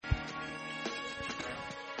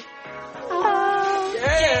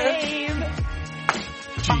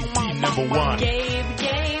number one.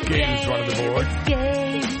 Gabe's running the board. It's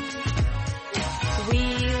Gabe. We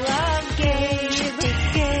love Gabe.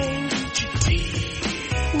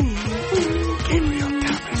 Gabriel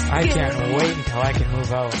Thomas. I can't wait until I can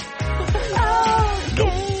move out. Oh, Nope.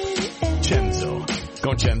 Gabe. Chenzo.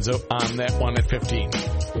 Go Chenzo on that one at 15.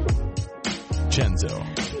 Chenzo.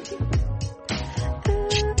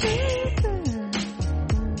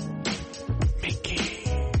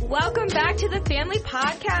 Welcome back to the Family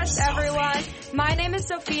Podcast, everyone. My name is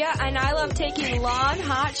Sophia, and I love taking long,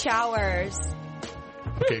 hot showers.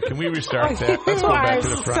 Okay, can we restart that? Let's go back to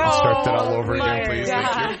the front and start that all over again, please.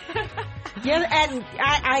 Thank you. Yeah, and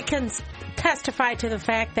I can testify to the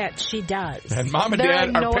fact that she does. And Mom and They're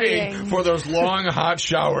Dad are paying annoying. for those long, hot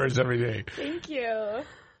showers every day. Thank you.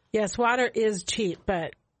 Yes, water is cheap,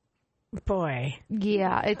 but boy.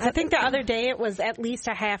 Yeah, I think the other day it was at least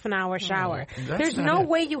a half an hour shower. There's no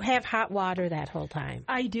way you have hot water that whole time.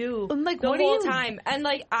 I do. like The the whole whole time. And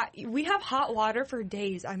like we have hot water for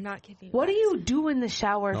days. I'm not kidding. What do you do in the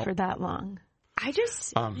shower Nope. for that long? I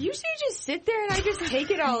just usually just sit there and I just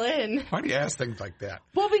take it all in. Why do you ask things like that?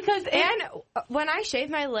 Well, because And when I shave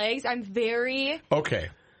my legs, I'm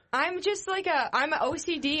just like I'm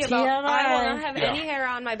OCD about I will not have any hair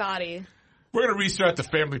on my body. We're going to restart the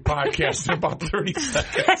family podcast in about 30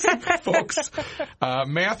 seconds, folks.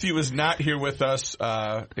 Matthew is not here with us.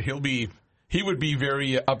 He would be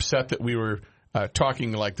very upset that we were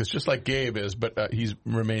talking like this, just like Gabe is, but he's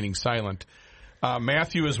remaining silent.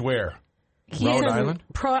 Matthew is where? He's Rhode in Island?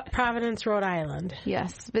 Providence, Rhode Island.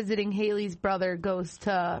 yes, visiting Haley's brother goes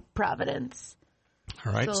to Providence.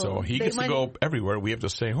 All right, so he gets to go everywhere. We have to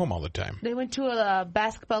stay home all the time. They went to a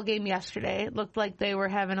basketball game yesterday. It looked like they were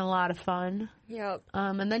having a lot of fun. Yep.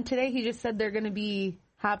 And then today he just said they're going to be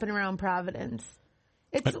hopping around Providence.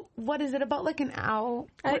 It's what is it about like an hour?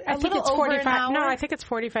 I think it's 45. No, I think it's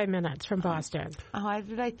 45 minutes from Boston. Oh, why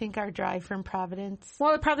did I think our drive from Providence?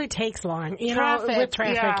 Well, it probably takes long. You know, with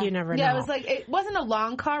traffic, you never know. Yeah, it was like it wasn't a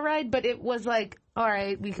long car ride, but it was like, all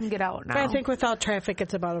right, we can get out now. I think without traffic,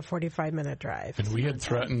 it's about a 45-minute drive. And we had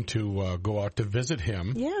threatened to go out to visit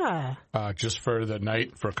him. Yeah. Just for the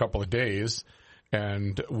night for a couple of days.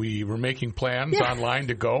 And we were making plans online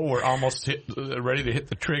to go. We're almost ready to hit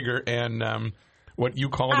the trigger. And what you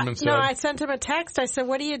called him and said? No, I sent him a text. I said,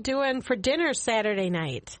 what are you doing for dinner Saturday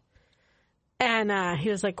night? And he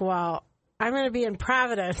was like, well, I'm going to be in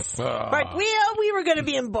Providence. But we were going to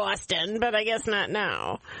be in Boston, but I guess not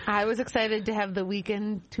now. I was excited to have the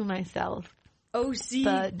weekend to myself. OC.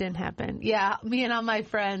 But it didn't happen. Yeah, me and all my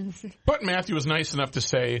friends. But Matthew was nice enough to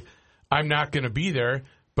say, I'm not going to be there,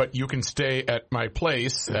 but you can stay at my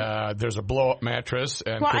place. There's a blow-up mattress.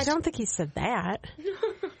 And well, I don't think he said that.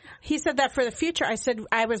 He said that for the future. I said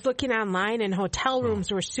I was looking online and hotel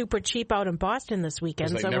rooms were super cheap out in Boston this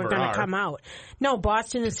weekend, so we're going to come out. No,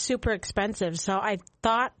 Boston is super expensive, so I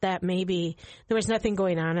thought that maybe there was nothing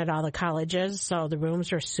going on at all the colleges, so the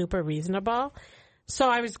rooms were super reasonable. So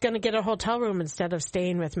I was going to get a hotel room instead of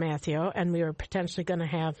staying with Matthew, and we were potentially going to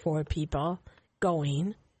have 4 people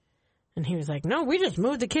going. And he was like, no, we just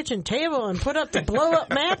moved the kitchen table and put up the blow-up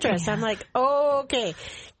mattress. I'm like, oh, okay.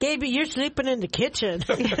 Gaby, you're sleeping in the kitchen.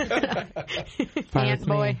 Pants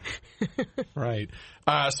boy. Right.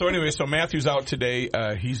 So anyway, so Matthew's out today.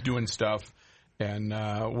 He's doing stuff, and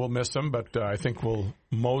we'll miss him, but I think we'll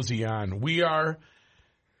mosey on. We are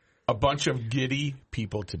a bunch of giddy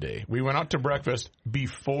people today. We went out to breakfast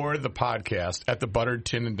before the podcast at the Buttered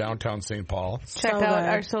Tin in downtown St. Paul. Check out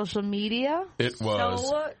our social media. It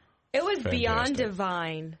was... It was fantastic. beyond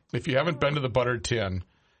divine. If you haven't been to the Buttered Tin,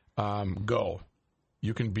 go.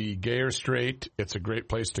 You can be gay or straight. It's a great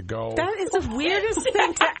place to go. That is the weirdest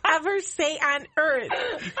thing to ever say on earth.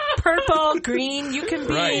 Purple, green, you can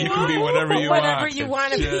be. Right, you can be whatever you want. Whatever you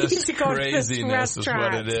want to be to go to this craziness is what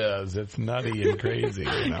restaurant. it is. It's nutty and crazy,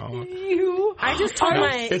 you know. I just told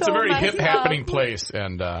It's a very hip happening place,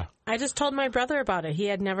 and I just told my brother about it. He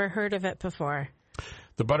had never heard of it before.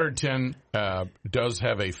 the Buttered Tin does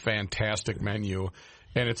have a fantastic menu,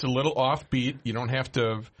 and it's a little offbeat. You don't have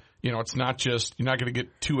to, it's not just, you're not going to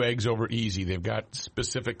get 2 eggs over easy. They've got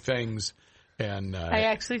specific things. And I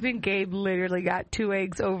actually think Gabe literally got 2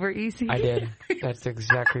 eggs over easy. I did. That's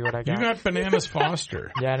exactly what I got. You got Bananas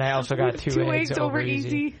Foster. Yeah, and I also got 2 eggs over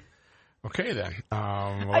easy. Okay, then.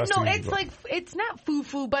 No, it's like, it's not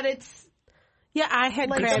foo-foo, but it's... Yeah, I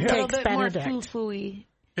had like crab a little cakes bit Benedict. more foo-foo-y.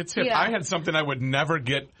 It's hip. Yeah. I had something I would never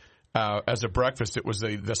get as a breakfast. It was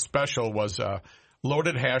the special was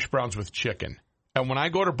loaded hash browns with chicken. And when I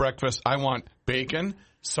go to breakfast, I want bacon,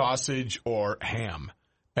 sausage, or ham.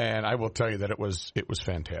 And I will tell you that it was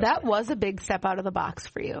fantastic. That was a big step out of the box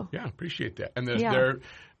for you. Yeah, appreciate that. And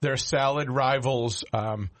their salad rivals.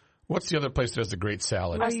 What's the other place that has a great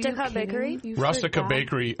salad? Rustica Bakery. Rustica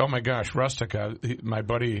Bakery. Oh my gosh, Rustica. My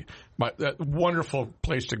buddy, wonderful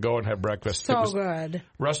place to go and have breakfast. So good.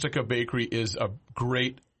 Rustica Bakery is a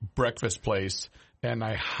great breakfast place, and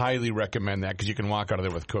I highly recommend that because you can walk out of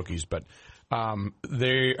there with cookies. But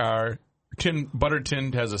they are. Butter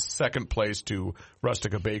Tinned has a second place to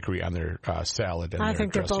Rustica Bakery on their salad. And I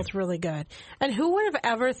think they're both really good. And who would have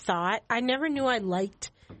ever thought? I never knew I liked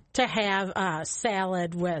to have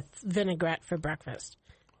salad with vinaigrette for breakfast.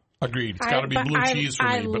 Agreed. It's got to be blue cheese for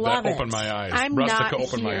me, but that opened my eyes. I'm Rustica not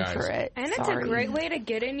opened here my eyes. for it. And it's a great way to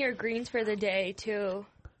get in your greens for the day, too.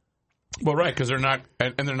 Well, right, because they're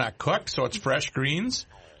not cooked, so it's fresh greens,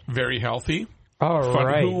 very healthy. All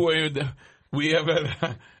right. We have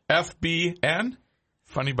a FBN,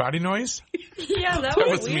 funny body noise. Yeah, that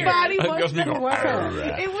was weird. Body It was me going,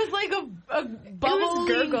 It was like a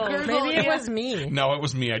bubbly gurgle. Maybe it was me. No, it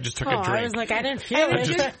was me. I just took a drink. I was like, I didn't feel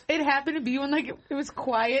it. It happened to be when it was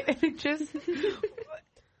quiet and it just...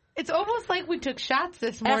 It's almost like we took shots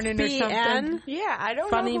this morning or something. Yeah, I don't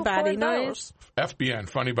funny know. Funny body noise. FBN,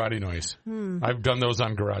 funny body noise. I've done those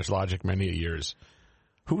on Garage Logic many years.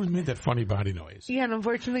 Who made that funny body noise? Yeah, and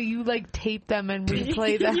unfortunately you tape them and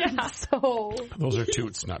replay them. Yeah. So those are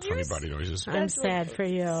toots, not funny body noises. I'm sad for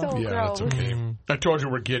you. So yeah, gross. that's okay. I told you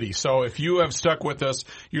we're giddy. So if you have stuck with us,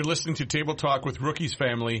 you're listening to Table Talk with Rookie's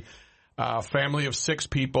Family. Family of 6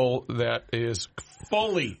 people that is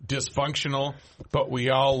fully dysfunctional, but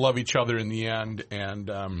we all love each other in the end,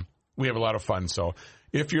 and we have a lot of fun. So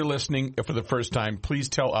if you're listening for the first time, please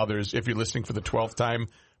tell others. If you're listening for the 12th time,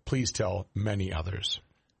 please tell many others.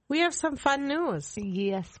 We have some fun news.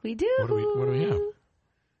 Yes, we do. What do we have?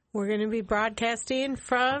 We're going to be broadcasting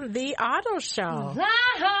from the auto show.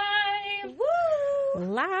 Live! Woo!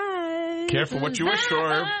 Live. Careful what you wish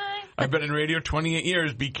for. I've been in radio 28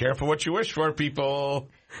 years. Be careful what you wish for, people.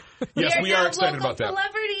 Yes, we are excited about that.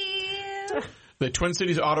 Celebrities. The Twin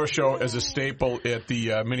Cities Auto Show is a staple at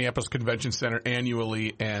the Minneapolis Convention Center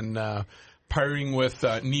annually, and pairing with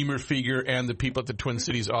Niemer Fieger and the people at the Twin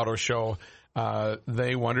Cities Auto Show,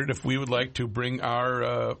 they wondered if we would like to bring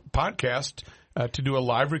our podcast to do a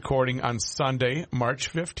live recording on Sunday,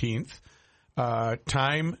 March 15th.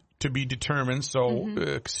 Time to be determined,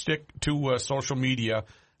 so stick to social media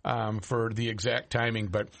for the exact timing.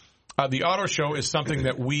 But the auto show is something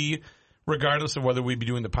that we, regardless of whether we be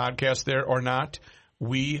doing the podcast there or not,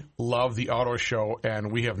 we love the auto show,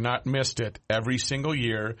 and we have not missed it every single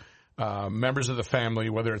year. Members of the family,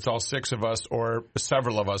 whether it's all 6 of us or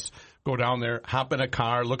several of us, go down there, hop in a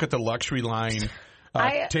car, look at the luxury line,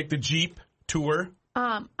 take the Jeep tour.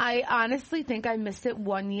 I honestly think I missed it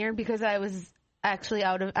one year because I was actually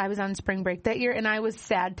I was on spring break that year, and I was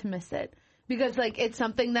sad to miss it because it's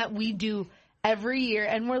something that we do every year,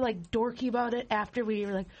 and we're dorky about it after we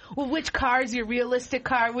were well, which car is your realistic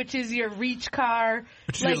car? Which is your reach car?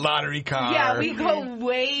 Which is your lottery car? Yeah, we go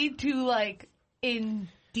way too in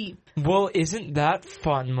deep. Well, isn't that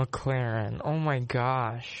fun, McLaren? Oh my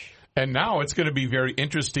gosh. And now it's going to be very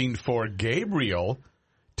interesting for Gabriel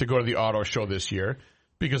to go to the auto show this year,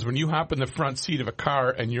 because when you hop in the front seat of a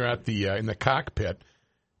car and you're at the in the cockpit,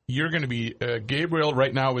 you're going to be Gabriel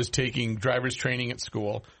right now is taking driver's training at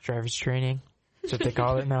school. Driver's training? That's what they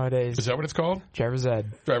call it nowadays. Is that what it's called? Driver's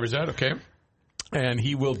ed. Driver's ed, okay. And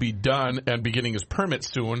he will be done and be getting his permit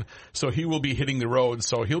soon, so he will be hitting the road.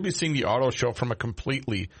 So he'll be seeing the auto show from a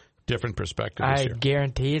completely different perspective this year. I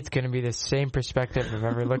guarantee it's going to be the same perspective I've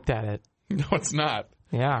ever looked at it. No, it's not.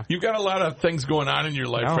 Yeah. You've got a lot of things going on in your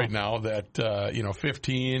life right now that,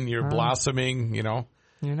 15, you're blossoming,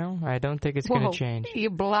 I don't think it's going to change. You're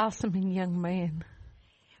blossoming young man.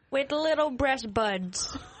 With little breast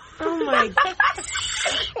buds. Oh, my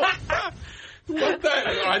God.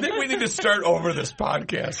 I think we need to start over this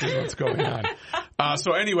podcast is what's going on.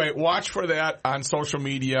 So anyway, watch for that on social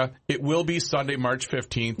media. It will be Sunday, March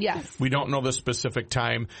 15th. Yes. We don't know the specific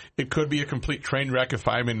time. It could be a complete train wreck if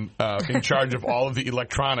I'm in charge of all of the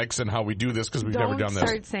electronics and how we do this, because we've never done this. Don't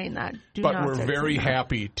start saying that. But we're very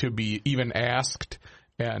happy to be even asked,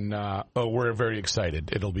 and we're very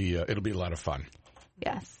excited. It'll be a lot of fun.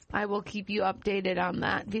 Yes, I will keep you updated on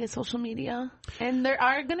that via social media. And there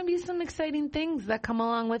are going to be some exciting things that come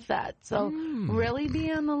along with that. So really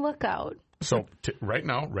be on the lookout. So right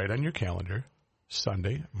now, right on your calendar,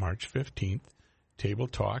 Sunday, March 15th, Table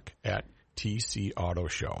Talk at TC Auto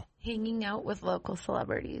Show. Hanging out with local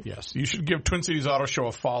celebrities. Yes. You should give Twin Cities Auto Show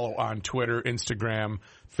a follow on Twitter, Instagram,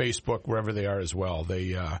 Facebook, wherever they are as well.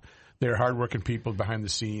 They They're hardworking people behind the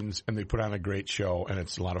scenes, and they put on a great show, and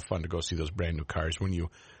it's a lot of fun to go see those brand new cars. When you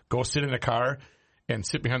go sit in a car and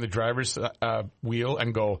sit behind the driver's wheel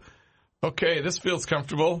and go, okay, this feels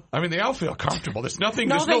comfortable. I mean, they all feel comfortable. There's nothing.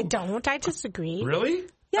 No, they don't. I disagree. Really?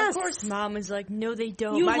 Yes. Of course, Mom is like, no, they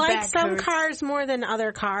don't. You My like back some hurts. cars more than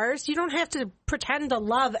other cars. You don't have to pretend to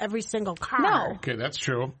love every single car. No. Okay, that's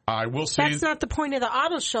true. I will say That's not the point of the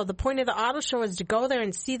auto show. The point of the auto show is to go there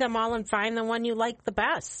and see them all and find the one you like the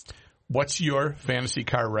best. What's your fantasy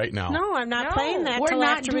car right now? No, I'm not playing that We're till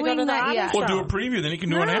not after we go doing to the that auto yet. show. We'll do a preview, then you can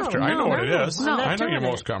do one after. I know what it is. No, I know you're doing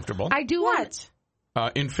most comfortable. I do What?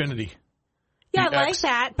 Infinity. Yeah, I The like X.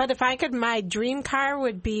 that. But if I could, my dream car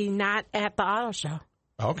would be not at the auto show.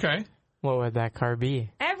 Okay. What would that car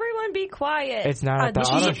be? Everyone be quiet. It's not at the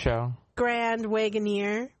Jeep. auto show. Grand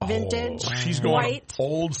Wagoneer, vintage, Oh, she's going white.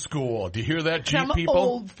 old school. Do you hear that, Jeep I'm an people?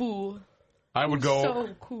 old fool. I would go, So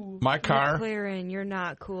cool. my car, McLaren, you're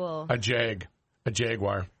not cool. a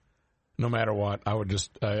Jaguar. No matter what, I would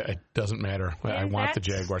just, it doesn't matter. I want the that's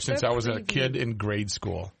Jaguar since the I was a preview. kid in grade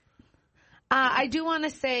school. I do want to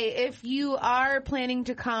say, if you are planning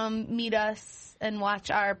to come meet us and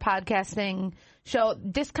watch our podcasting show,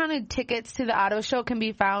 discounted tickets to the auto show can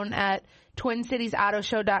be found at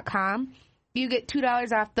TwinCitiesAutoShow.com. You get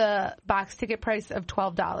 $2 off the box ticket price of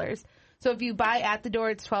 $12. So if you buy at the door,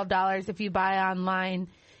 it's $12. If you buy online,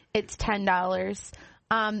 it's $10.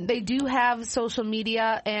 They do have social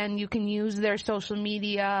media, and you can use their social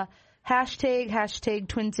media hashtag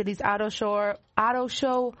Twin Cities Auto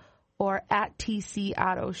Show, or at TC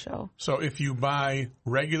Auto Show. So if you buy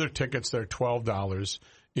regular tickets, they're $12.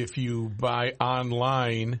 If you buy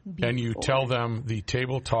online and you tell them the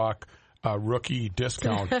Table Talk rookie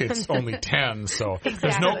discount, it's only $10. So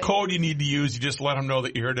there's no code you need to use. You just let them know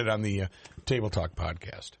that you heard it on the Table Talk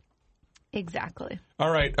podcast. Exactly. All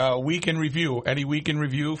right, week in review. Any week in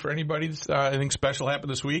review for anybody? Anything special happened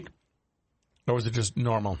this week? Or was it just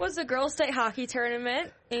normal? It was the girls' state hockey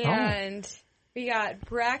tournament, and we got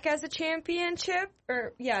Brack as a championship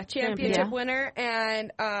winner,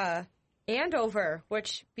 and Andover,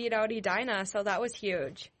 which beat out Edina, so that was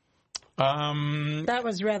huge. That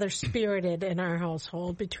was rather spirited in our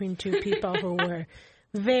household between two people who were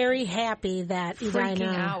very happy that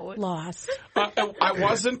Edina lost. It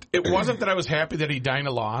wasn't that I was happy that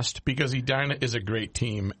Edina lost, because Edina is a great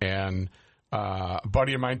team, and a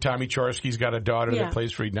buddy of mine, Tommy Chorsky's got a daughter that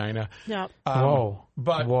plays for Edina. Yep.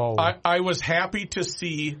 But I was happy to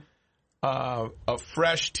see a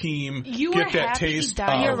fresh team get that taste.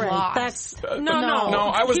 You're right. That's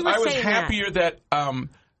no. I was saying happier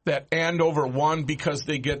that Andover won, because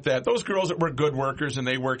they get that. Those girls that were good workers and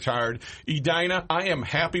they worked hard. Edina, I am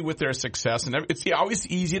happy with their success. And it's always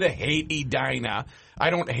easy to hate Edina. I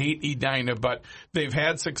don't hate Edina, but they've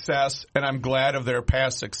had success, and I'm glad of their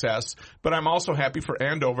past success. But I'm also happy for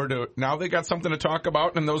Andover now they got something to talk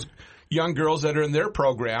about, and those young girls that are in their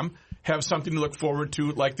program have something to look forward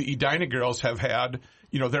to, like the Edina girls have had,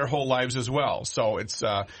 their whole lives as well. So it's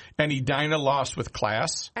and Edina lost with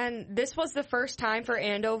class. And this was the first time for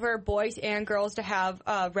Andover, boys and girls, to have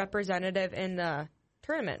a representative in the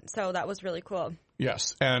tournament. So that was really cool.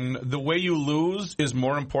 Yes, and the way you lose is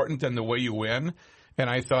more important than the way you win. And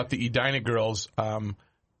I thought the Edina girls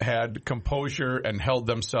had composure and held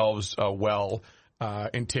themselves well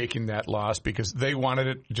in taking that loss, because they wanted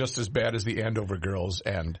it just as bad as the Andover girls.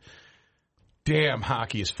 And damn,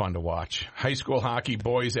 hockey is fun to watch. High school hockey,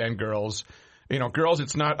 boys and girls. Girls,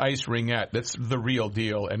 it's not ice ringette. That's the real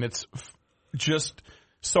deal. And it's just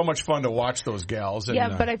so much fun to watch those gals.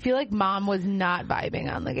 And, but I feel like Mom was not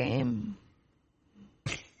vibing on the game.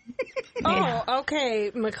 Oh,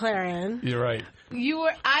 okay, McLaren. You're right.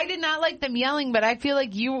 I did not like them yelling, but I feel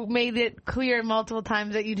like you made it clear multiple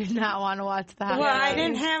times that you did not want to watch the hockey. Well, I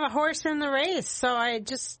didn't have a horse in the race, so I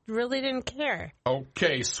just really didn't care.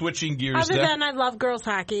 Okay, switching gears. Other than I love girls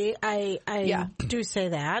hockey, I do say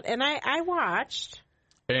that, and I watched.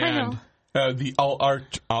 And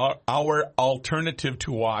our alternative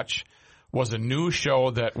to watch was a new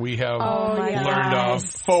show that we have learned of,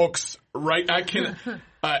 folks. Right?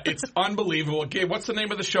 It's unbelievable. Gabe, what's the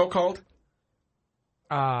name of the show called?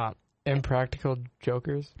 Impractical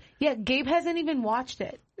Jokers. Yeah, Gabe hasn't even watched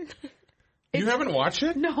it. You haven't watched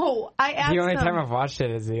it? No, I asked The only him. time I've watched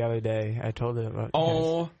it is the other day. I told it about.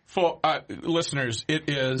 For listeners, it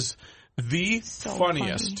is the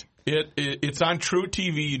funniest. It's on True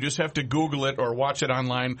TV. You just have to Google it or watch it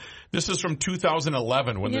online. This is from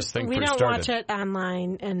 2011 when this thing first started. We don't watch it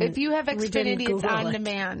online. And if you have Xfinity, it's on it.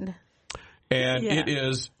 demand. And it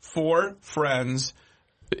is 4 friends.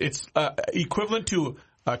 It's equivalent to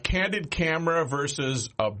candid camera versus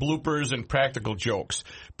bloopers and practical jokes.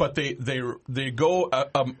 But they go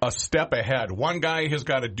a step ahead. One guy has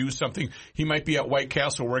got to do something. He might be at White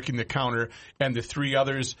Castle working the counter, and the three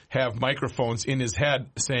others have microphones in his head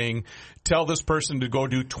saying, tell this person to go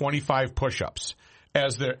do 25 push-ups.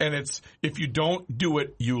 And it's, if you don't do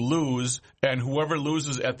it, you lose, and whoever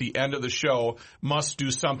loses at the end of the show must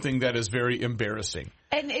do something that is very embarrassing.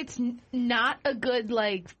 And it's not a good,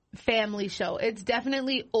 family show. It's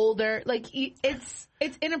definitely older.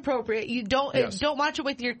 It's inappropriate. You don't watch it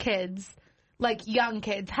with your kids, young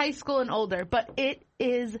kids, high school and older, but it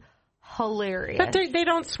is hilarious. But they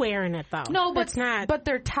don't swear in it, though. No, but it's not. But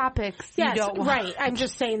they're topics. Yes, you don't want. right. I'm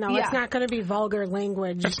just saying, though, it's not going to be vulgar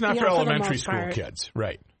language. It's not for elementary school kids.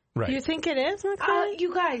 Right. You think it is?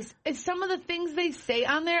 You guys, it's some of the things they say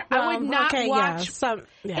on there, I would not watch.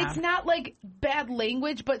 Yeah. It's not bad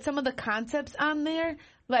language, but some of the concepts on there,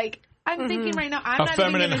 I'm thinking right now, I'm not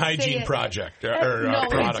even feminine hygiene project or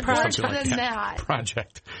product or something like that.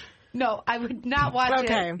 Project. No, I would not watch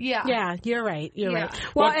it. Yeah, you're right. You're right.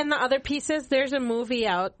 Well, and the other pieces, there's a movie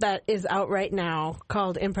out that is out right now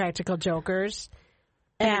called Impractical Jokers.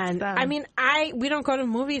 And we don't go to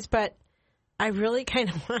movies, but I really kind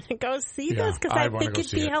of want to go see this because I think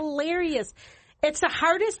it'd be hilarious. It's the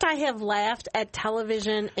hardest I have laughed at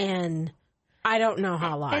television in I don't know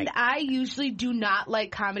how long. And I usually do not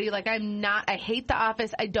like comedy. I hate The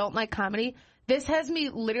Office. I don't like comedy. This has me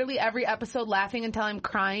literally every episode laughing until I'm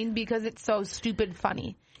crying because it's so stupid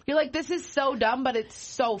funny. You're like, this is so dumb, but it's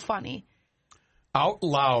so funny. Out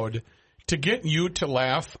loud, to get you to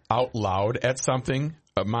laugh out loud at something,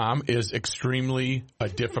 Mom, is extremely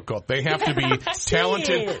difficult. They have to be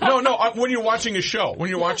talented. No, when you're watching a show.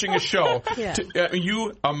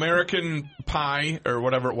 You American Pie or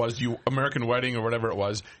whatever it was, you American Wedding or whatever it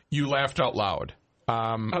was, you laughed out loud.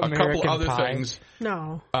 A couple other things.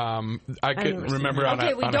 No. I can remember on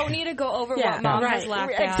we don't need to go over what Mom has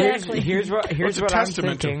laughed at. Exactly. Here's what I'm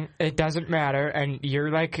thinking. It doesn't matter, and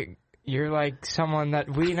you're like someone that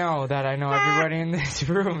we know, that I know everybody in this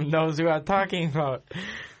room knows who I'm talking about.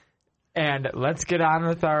 And let's get on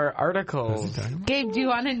with our articles. Gabe, do you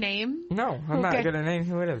want a name? No, I'm not going to name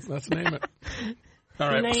who it is. Let's name it. All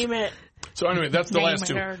right. Name it. So anyway, that's the last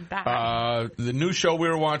two. The new show we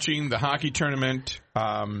were watching, the hockey tournament.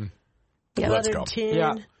 Let's go.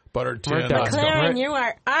 Yeah. Buttered tin. McLaren, you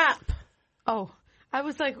are up. Oh, I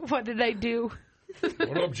was like, what did I do?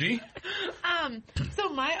 What up, G? So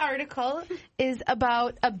my article is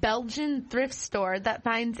about a Belgian thrift store that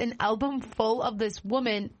finds an album full of this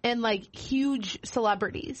woman and huge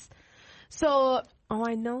celebrities. So,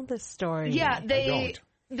 I know this story. Yeah,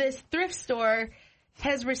 this thrift store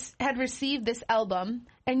had received this album,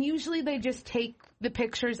 and usually they just take the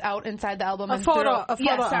pictures out inside the album. A photo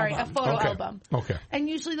album. Okay. And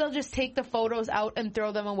usually they'll just take the photos out and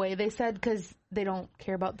throw them away, they said, because they don't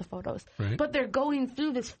care about the photos. Right. But they're going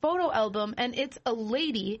through this photo album, and it's a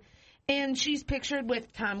lady, and she's pictured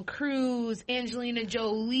with Tom Cruise, Angelina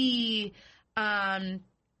Jolie,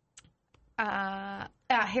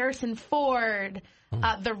 Harrison Ford,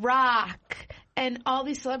 The Rock, and all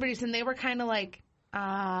these celebrities, and they were kind of like,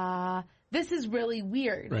 this is really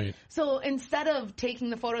weird. Right. So instead of taking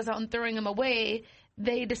the photos out and throwing them away,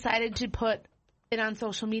 they decided to put it on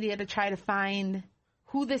social media to try to find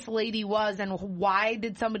who this lady was and why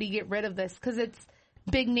did somebody get rid of this, because it's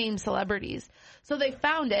big name celebrities. So they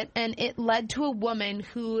found it, and it led to a woman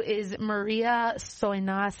who is Maria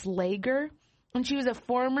Soinas-Lager, and she was a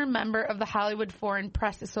former member of the Hollywood Foreign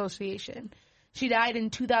Press Association. She died in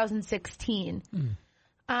 2016.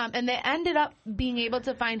 And they ended up being able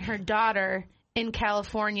to find her daughter in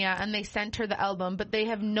California, and they sent her the album, but they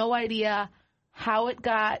have no idea how it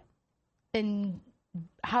got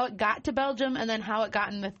to Belgium and then how it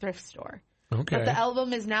got in the thrift store. Okay. But the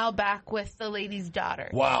album is now back with the lady's daughter.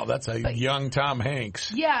 Wow, that's a young Tom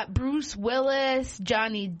Hanks. Yeah, Bruce Willis,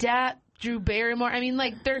 Johnny Depp, Drew Barrymore. I mean,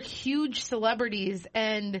 they're huge celebrities,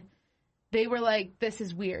 and they were like, this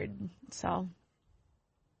is weird. So...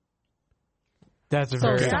 That's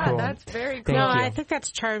very cool. That's very cool. No, I think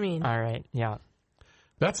that's charming. All right, yeah.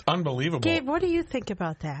 That's unbelievable. Gabe, what do you think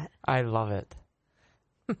about that? I love it.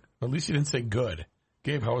 At least you didn't say good.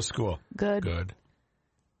 Gabe, how was school? Good. Good.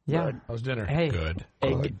 Yeah. Good. How was dinner? Hey, good.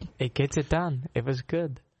 It gets it done. It was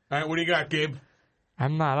good. All right, what do you got, Gabe?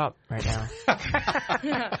 I'm not up right now.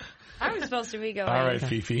 I was supposed to be going. All right,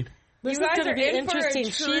 Fifi. This is going to be interesting.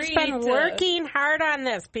 She's been working hard on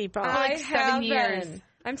this, people. I have 7 years. been.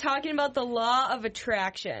 I'm talking about the law of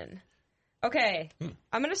attraction. Okay,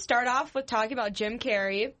 I'm going to start off with talking about Jim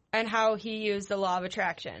Carrey and how he used the law of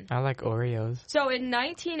attraction. I like Oreos. So in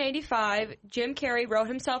 1985, Jim Carrey wrote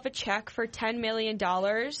himself a check for $10 million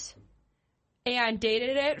and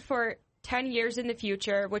dated it for 10 years in the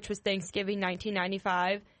future, which was Thanksgiving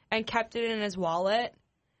 1995, and kept it in his wallet.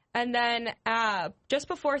 And then just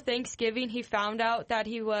before Thanksgiving, he found out that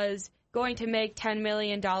he was going to make $10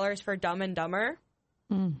 million for Dumb and Dumber.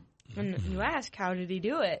 And you ask, how did he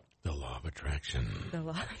do it? The law of attraction.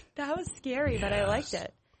 That was scary, but I liked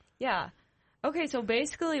it. Yeah. Okay, so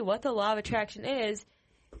basically what the law of attraction is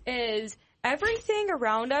everything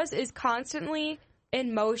around us is constantly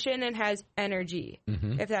in motion and has energy,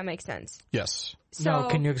 if that makes sense. Yes. So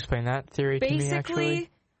can you explain that theory to me, actually? Basically,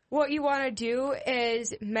 what you want to do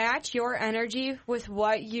is match your energy with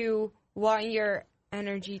what you want your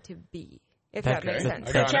energy to be, if that makes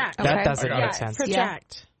sense. Project. That doesn't make sense.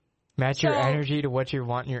 Project. Match your energy to what you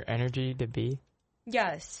want your energy to be?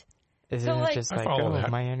 Yes. Isn't it just like,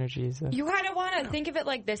 my energy is... You kind of want to think of it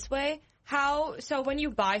like this way. So when you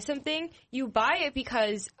buy something, you buy it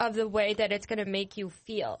because of the way that it's going to make you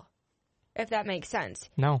feel, if that makes sense.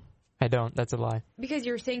 No, I don't. That's a lie. Because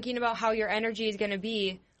you're thinking about how your energy is going to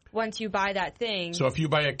be once you buy that thing. So if you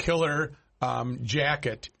buy a killer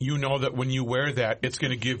jacket, you know that when you wear that, it's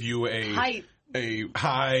going to give you a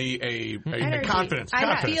confidence.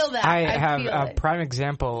 I feel that. I have a prime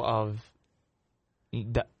example of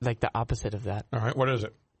the opposite of that. All right, what is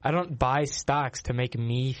it? I don't buy stocks to make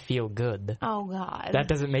me feel good. Oh, God. That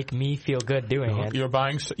doesn't make me feel good doing it.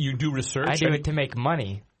 You do research. I do it to make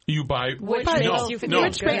money. You buy... Which makes you feel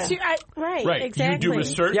good. Right, exactly. You do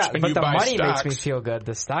research and but you the buy money stocks. makes me feel good.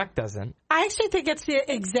 The stock doesn't. I actually think it's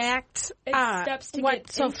the exact steps to what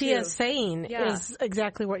get Sophia into. is saying is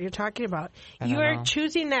exactly what you're talking about. You don't are know.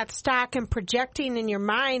 choosing that stock and projecting in your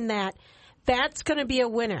mind that that's going to be a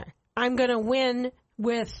winner. I'm going to win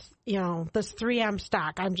with, this 3M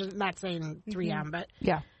stock. I'm just not saying 3M, but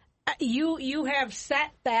you have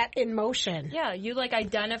set that in motion. Yeah, you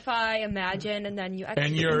identify, imagine, and then you execute.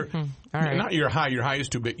 And your right. not your high. Your high is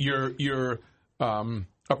too big. Your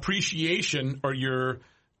appreciation or your,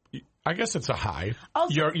 I guess it's a high.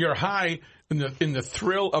 Also, your high in the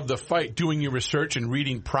thrill of the fight, doing your research and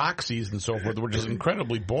reading proxies and so forth, which is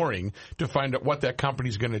incredibly boring to find out what that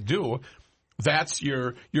company's going to do. That's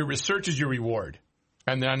your research is your reward,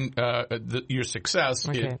 and then your success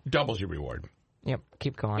it doubles your reward. Yep,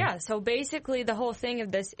 keep going. Yeah, so basically the whole thing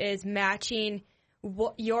of this is matching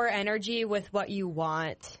your energy with what you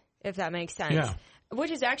want, if that makes sense. Yeah. Which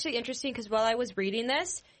is actually interesting because while I was reading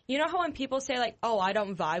this, you know how when people say I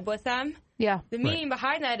don't vibe with them? Yeah. The meaning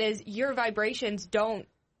behind that is your vibrations don't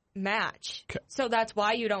match. Okay. So that's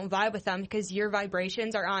why you don't vibe with them, because your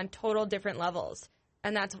vibrations are on total different levels.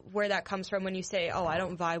 And that's where that comes from when you say, I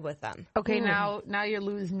don't vibe with them. Okay, now you're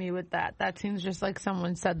losing me with that. That seems just like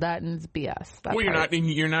someone said that and it's BS. Well,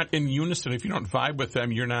 you're not in unison. If you don't vibe with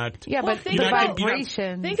them, you're not. Yeah, but think about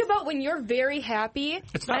vibrations. Think about when you're very happy.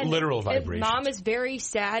 It's not literal vibrations. If mom is very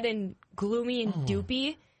sad and gloomy and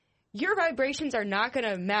doopy, your vibrations are not going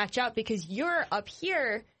to match up because you're up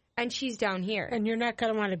here and she's down here. And you're not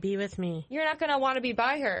going to want to be with me. You're not going to want to be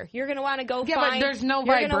by her. You're going to want to go but there's no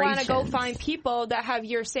You're vibrations. going to want to go find people that have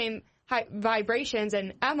your same vibrations.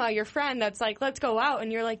 And Emma, your friend, that's like, let's go out.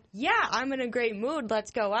 And you're like, yeah, I'm in a great mood.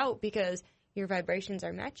 Let's go out because your vibrations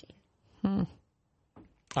are matching.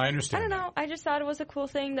 I understand. I don't know. I just thought it was a cool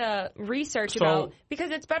thing to research about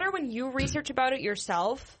because it's better when you research about it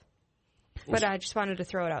yourself. But I just wanted to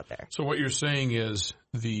throw it out there. So what you're saying is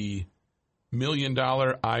the $1 million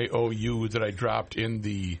I.O.U. that I dropped in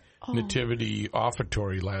the nativity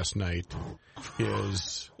offertory last night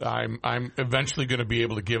is I'm eventually going to be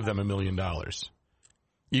able to give them $1 million.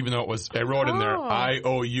 Even though I wrote in there, I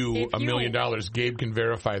owe you $1 million. Gabe can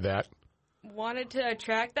verify that. Wanted to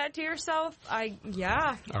attract that to yourself?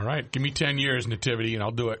 All right. Give me 10 years, nativity, and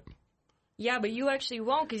I'll do it. Yeah, but you actually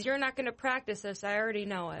won't because you're not going to practice this. I already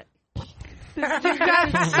know it. You've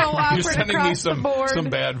got so awkward. You're sending me some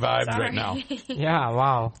bad vibes right now. Yeah,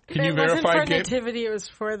 wow. Can you it verify, wasn't for Gabe? nativity, it was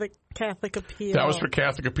for the Catholic appeal. That was for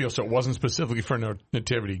Catholic appeal, so it wasn't specifically for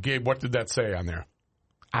nativity. Gabe, what did that say on there?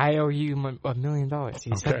 I owe you $1 million.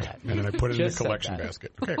 You said that. And then I put it in the collection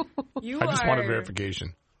basket. Okay. I just wanted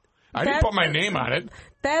verification. I didn't put my name on it.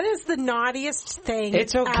 That is the naughtiest thing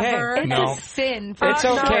It's okay. ever. It's a sin. It's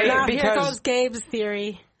okay no, because... Here goes Gabe's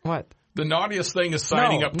theory. What? The naughtiest thing is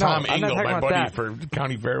signing up Tom Engel, my buddy, for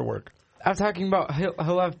county fair work. I'm talking about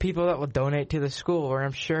he'll have people that will donate to the school where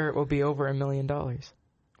I'm sure it will be over $1 million.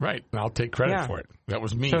 Right, and I'll take credit for it. That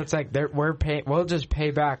was me. So it's like we'll just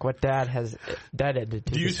pay back what Dad has debted to the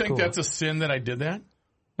school. Do you think that's a sin that I did that?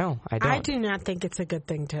 No, I don't. I do not think it's a good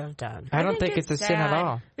thing to have done. I don't think it's a sin at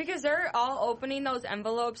all. Because they're all opening those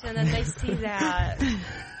envelopes and then they see that.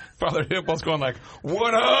 Father Hippel's going like,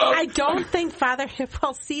 what up? I don't think Father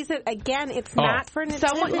Hippel sees it. Again, it's not for an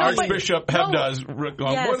attention. Archbishop Hebda is going,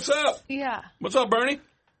 what's up? Yeah. What's up, Bernie?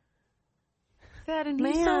 That, and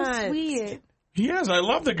he's so sweet. He is. I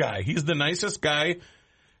love the guy. He's the nicest guy.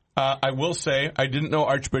 I will say, I didn't know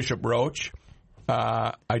Archbishop Roach.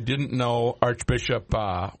 I didn't know Archbishop,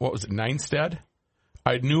 Neinstead?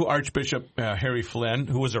 I knew Archbishop Harry Flynn,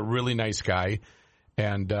 who was a really nice guy,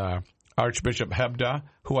 and Archbishop Hebda,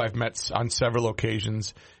 who I've met on several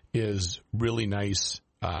occasions, is really nice,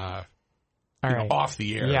 off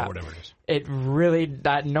the air or whatever it is. It really,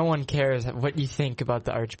 no one cares what you think about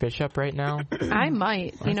the Archbishop right now. I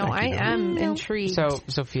might. I am intrigued. So,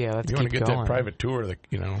 Sophia, let's keep going. You want to get that private tour of the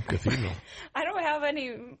cathedral. I don't have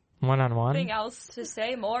any one-on-one thing else to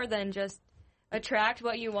say more than just attract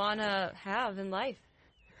what you want to have in life.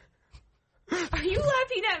 Are you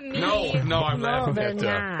laughing at me? No, I'm laughing at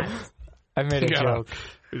not. I made a joke.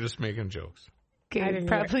 You're just making jokes. Okay,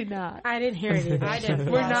 probably not. I didn't hear it either. I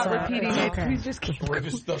didn't. We're not repeating it. Okay. Please just keep going.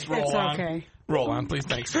 Let's roll on. Okay. Roll on, please.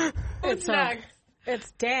 Thanks. Who's next?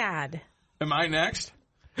 It's Dad. Am I next?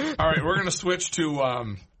 All right, we're going to switch to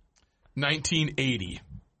 1980,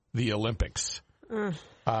 the Olympics.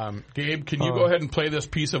 Gabe, can you go ahead and play this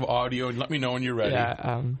piece of audio and let me know when you're ready?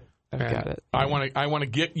 Yeah, I've got it. I want to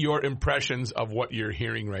get your impressions of what you're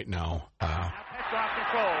hearing right now. Petrov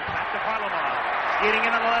controls. Back to Varlamov. Skating in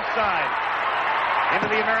on the left side. Into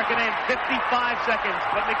the American end. 55 seconds.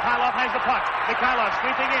 But Mikhailov has the puck. Mikhailov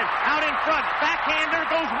sweeping in. Out in front. Backhander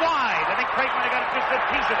goes wide. I think Craig might have got just a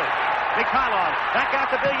piece of it. Mikhailov. Back out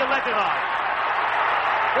to Ilya Letinov.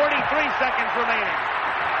 43 seconds remaining.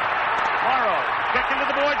 Morrow. Checked into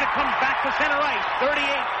the boards. It comes back to center ice.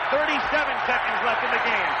 37 seconds left in the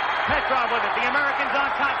game. Petrov with it. The Americans on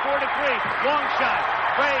top, 4-3. Long shot.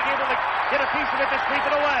 Craig able to get a piece of it to sweep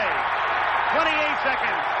it away. 28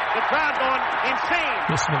 seconds. The crowd going insane.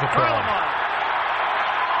 Listen to the crowd. Varlamov.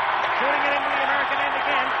 Shooting it into the American end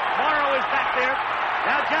again. Morrow is back there.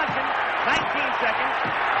 Now Johnson, 19 seconds.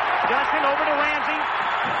 Johnson over to Ramsey.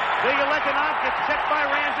 Ilya Letinov gets checked by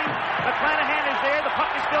Ramsey. McClanahan is there. The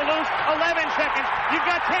puck is still loose. 11 seconds. You've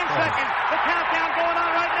got 10 seconds. The countdown going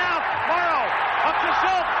on right now. Morrow up to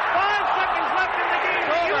Schultz. 5 seconds left in the game.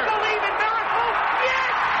 Do you believe in miracles?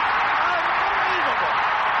 Yes! Unbelievable.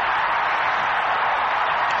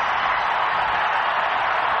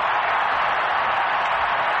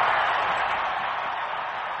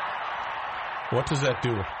 What does that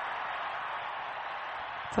do?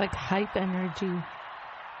 It's like hype energy.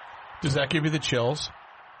 Does that give you the chills?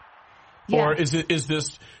 Yeah. Or is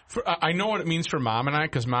this? I know what it means for Mom and I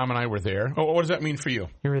because Mom and I were there. Oh, what does that mean for you?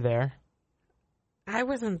 You were there. I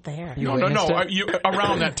wasn't there. No.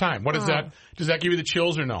 Around that time. What is that? Does that give you the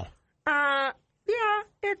chills or no? Yeah,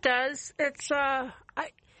 it does. It's I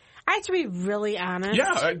have to be really honest.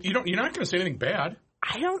 Yeah, you're not going to say anything bad.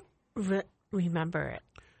 I don't remember it.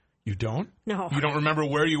 You don't? No. You don't remember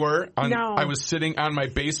where you were? No. I was sitting on my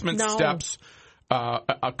basement steps,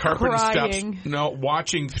 carpeted Crying. steps. No,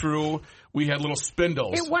 watching through. We had little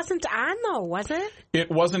spindles. It wasn't on though, was it?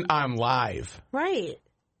 It wasn't on live. Right.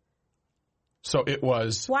 So it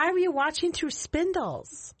was. Why were you watching through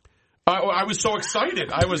spindles? I was so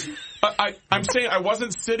excited. I'm saying I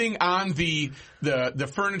wasn't sitting on the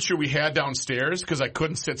furniture we had downstairs because I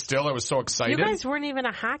couldn't sit still. I was so excited. You guys weren't even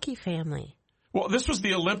a hockey family. Well, this was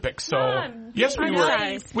the Olympics, so Mom, yes, we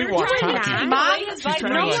were. We watched hockey.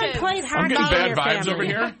 No one played hockey. I'm getting bad vibes family. over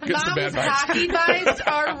here. Getting some bad vibes. Hockey vibes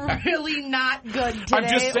are really not good today I'm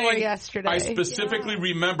just saying, or yesterday. I specifically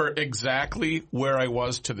remember exactly where I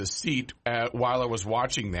was to the seat while I was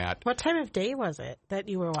watching that. What time of day was it that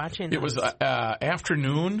you were watching? It was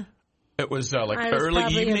afternoon. It was like early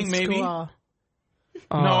evening, maybe. School.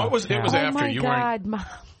 No, it was after. My You God, weren't. Mom.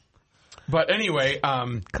 But anyway,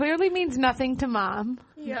 Clearly means nothing to Mom.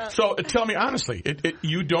 Yeah. so tell me honestly,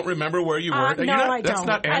 you don't remember where you were? No, I don't. That's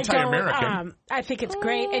not anti-American. I think it's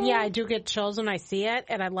great, and yeah, I do get chills when I see it,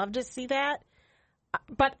 and I love to see that.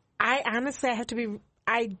 But I honestly,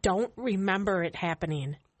 I don't remember it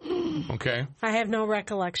happening. Okay. I have no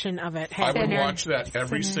recollection of it I happening. would watch that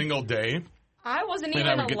every single day. I wasn't And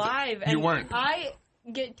even I would get alive. you weren't. I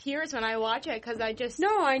get tears when I watch it because I just...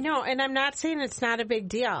 No, I know, and I'm not saying it's not a big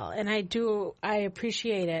deal, and I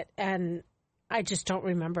appreciate it, and I just don't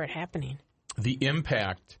remember it happening. The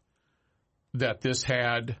impact that this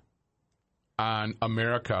had on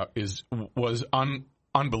America was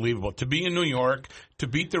unbelievable. To be in New York, to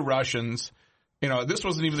beat the Russians, this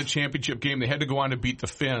wasn't even the championship game. They had to go on to beat the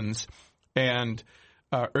Finns, and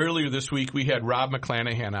earlier this week we had Rob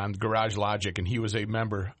McClanahan on Garage Logic, and he was a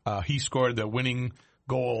member. He scored the winning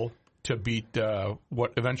goal to beat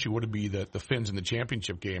what eventually would be the Finns in the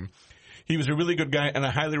championship game. He was a really good guy, and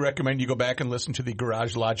I highly recommend you go back and listen to the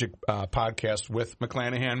Garage Logic podcast with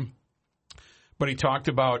McClanahan. But he talked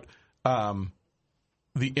about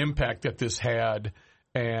the impact that this had,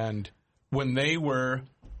 and when they were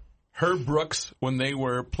Herb Brooks, when they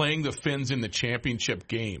were playing the Finns in the championship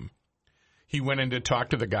game, he went in to talk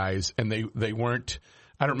to the guys, and they weren't.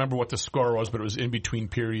 I don't remember what the score was, but it was in between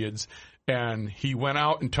periods. And he went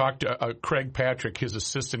out and talked to Craig Patrick, his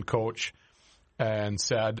assistant coach, and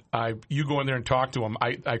said, you go in there and talk to them.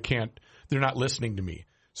 I can't. They're not listening to me.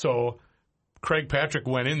 So Craig Patrick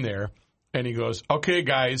went in there, and he goes, okay,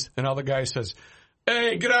 guys. And all the guy says,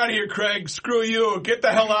 hey, get out of here, Craig. Screw you. Get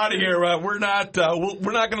the hell out of here. We're not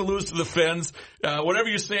going to lose to the Finns. Whatever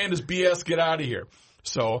you're saying is BS. Get out of here.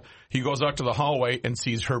 So he goes out to the hallway and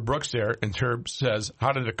sees Herb Brooks there, and Herb says,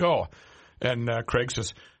 how did it go? And Craig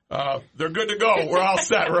says, they're good to go. We're all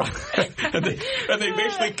set. and they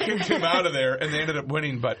basically kicked him out of there, and they ended up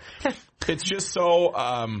winning. But it's just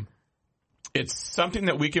so it's something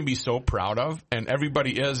that we can be so proud of, and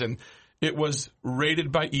everybody is. And it was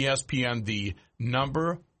rated by ESPN the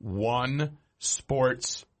 #1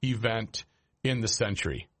 sports event in the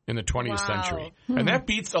century, in the 20th century. And that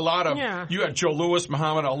beats a lot of, you had Joe Louis,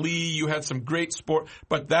 Muhammad Ali, you had some great sport,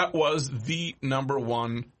 but that was the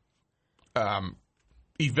 #1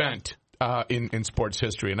 event in sports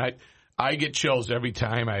history. And I get chills every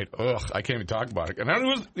time I can't even talk about it. And I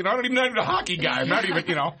don't even know a hockey guy. I'm not even,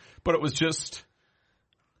 but it was just.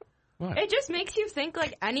 What? It just makes you think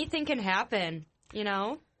like anything can happen,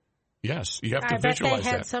 Yes, you have to visualize that. I bet they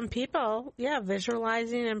had some people,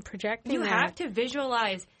 visualizing and projecting You have to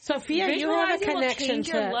visualize. Sophia, you have a connection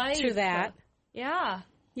to that. Yeah.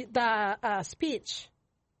 The speech.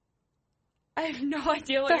 I have no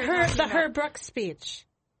idea what you're talking about. The Herb Brooks speech.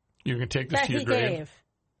 You're going to take this to your grave? Gave.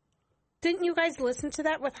 Didn't you guys listen to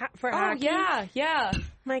that for hockey? Yeah.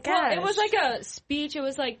 My gosh. Well, it was like a speech. It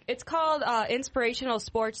was like, it's called Inspirational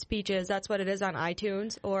Sports Speeches. That's what it is on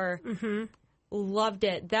iTunes. Loved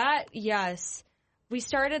it. That, yes. We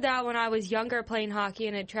started that when I was younger playing hockey,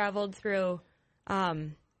 and it traveled through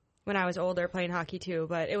when I was older playing hockey too.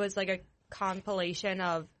 But it was like a compilation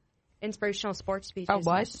of inspirational sports speeches. Oh,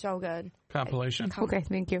 what? So good. Compilation? Okay,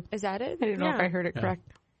 thank you. Is that it? I didn't know if I heard it correct.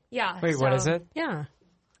 Yeah. Wait, what is it? Yeah.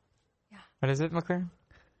 What is it, McLaren?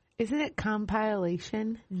 Isn't it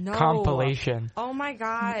compilation? No. Compilation. Oh my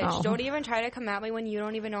gosh. No. Don't even try to come at me when you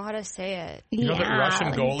don't even know how to say it. You know that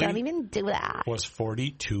Russian goalie don't even do that. was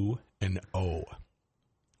 42-0.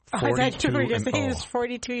 I thought you were going to say he was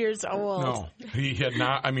 42 years old. No, he had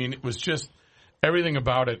not. I mean, it was just everything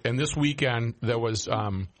about it. And this weekend, there was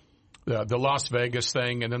the Las Vegas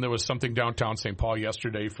thing, and then there was something downtown St. Paul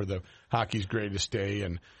yesterday for the hockey's greatest day.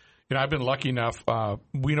 And I've been lucky enough.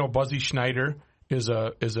 We know Buzzy Schneider is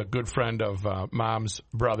a good friend of Mom's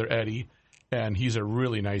brother Eddie, and he's a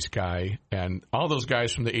really nice guy. And all those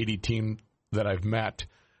guys from the 80 team that I've met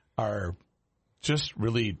are just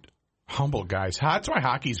really humble guys. That's why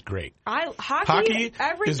hockey's great. Hockey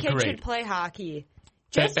every kid great. should play hockey.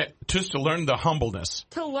 Just to learn the humbleness.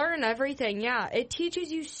 To learn everything, yeah. It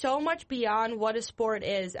teaches you so much beyond what a sport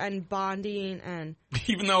is and bonding and...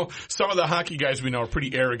 Even though some of the hockey guys we know are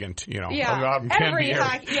pretty arrogant, Yeah, every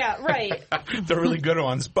hockey, yeah, right. They're really good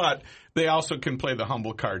ones, but they also can play the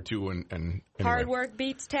humble card too. And anyway. Hard work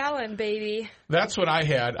beats talent, baby. That's what I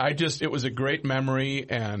had. It was a great memory,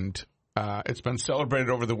 and it's been celebrated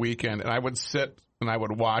over the weekend, and I would sit and I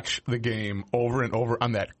would watch the game over and over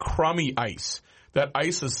on that crummy ice. That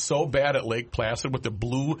ice is so bad at Lake Placid with the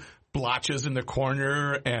blue blotches in the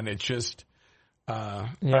corner, and it's just,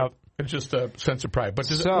 it's just a sense of pride. But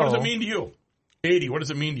what does it mean to you? 80, what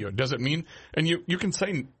does it mean to you? Does it mean, and you can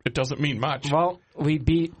say it doesn't mean much. Well, we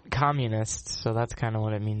beat communists, so that's kind of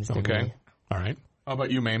what it means to me. Okay. All right. How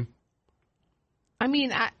about you, Mame? I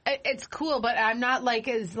mean, it's cool, but I'm not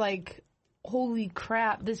holy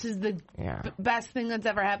crap, this is the best thing that's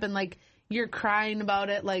ever happened. You're crying about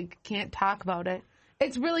it, can't talk about it.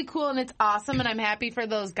 It's really cool, and it's awesome, and I'm happy for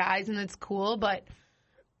those guys, and it's cool, but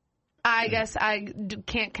I guess I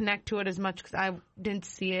can't connect to it as much because I didn't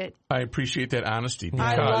see it. I appreciate that honesty.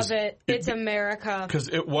 I love it. It's America. Because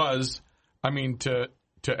it was,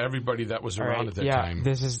 to everybody that was around at that time.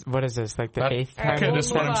 What is this, the 8th time? Okay,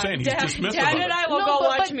 that's what I'm saying. He's dismissive Dad and I will go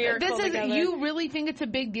watch Miracle together. You really think it's a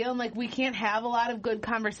big deal and we can't have a lot of good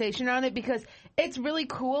conversation on it because it's really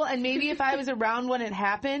cool, and maybe if I was around when it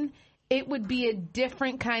happened, it would be a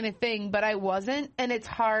different kind of thing, but I wasn't, and it's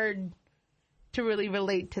hard to really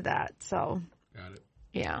relate to that, so. Got it.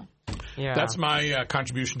 Yeah. That's my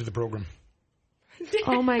contribution to the program.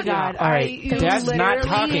 Oh my God! All right, Dad's not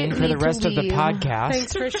talking for the rest of the podcast.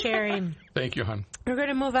 Thanks for sharing. Thank you, hon. We're going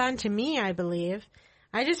to move on to me, I believe.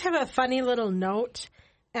 I just have a funny little note,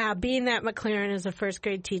 being that McLaren is a first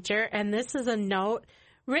grade teacher, and this is a note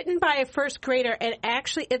written by a first grader, and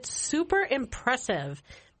actually it's super impressive.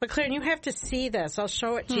 McLaren, you have to see this. I'll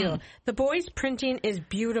show it to you. The boy's printing is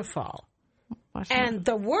beautiful. And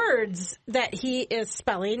the words that he is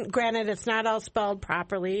spelling, granted, it's not all spelled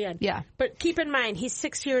properly. But keep in mind, he's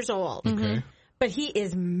 6 years old. Okay. But he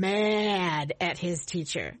is mad at his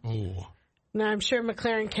teacher. Oh. Now, I'm sure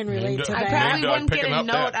McLaren can relate to that. I probably wouldn't get a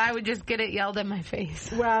note. I would just get it yelled in my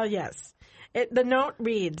face. Well, yes. The note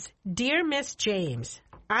reads, Dear Miss James,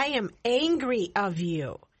 I am angry of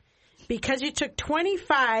you because you took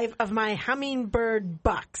 25 of my hummingbird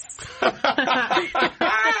bucks.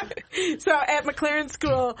 So at McLaren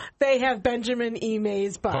School, they have Benjamin E.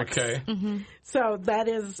 Mays bucks. Okay. So that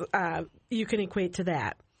is, you can equate to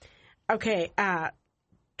that. Okay,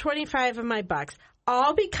 25 of my bucks.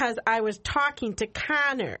 All because I was talking to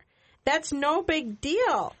Connor. That's no big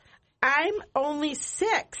deal. I'm only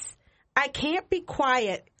 6. I can't be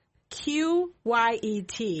quiet.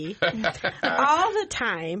 QYET all the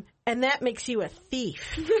time, and that makes you a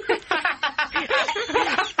thief.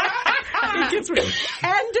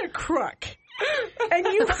 And a crook. And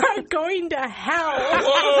you are going to hell.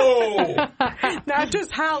 Whoa! Not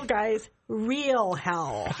just hell, guys. Real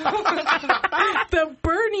hell. The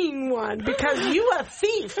burning one, because you a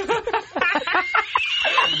thief.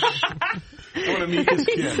 I want to meet this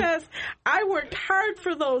kid. He says, I worked hard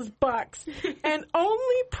for those bucks, and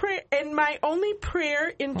my only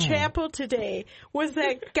prayer in chapel today was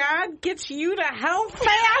that God gets you to hell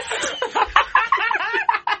fast.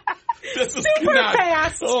 This is super not,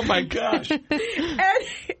 fast. Oh my gosh.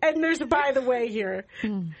 And there's a by the way here.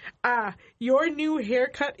 Your new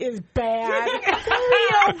haircut is bad.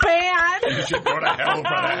 Real bad. You should go to hell for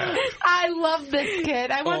that. I love this kid.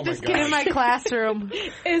 I want this kid in my classroom.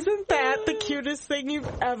 Isn't that the cutest thing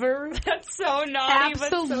you've ever? That's so naughty.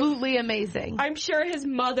 Absolutely amazing. I'm sure his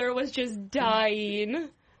mother was just dying.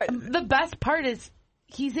 The best part is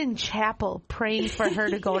he's in chapel praying for her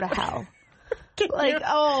to go to hell. Like,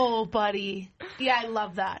 oh, buddy. Yeah, I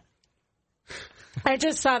love that. I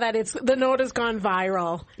just saw that the note has gone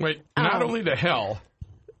viral. Wait, not only to hell.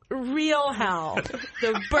 Real hell.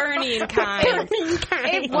 The burning kind.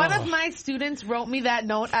 If one of my students wrote me that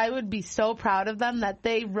note, I would be so proud of them that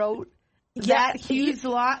they wrote that huge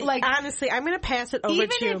lot. Like, honestly, I'm going to pass it over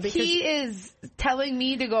to you. Even if he is telling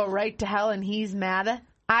me to go right to hell and he's mad,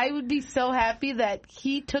 I would be so happy that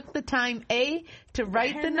he took the time, A, to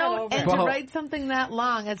write the note and to write something that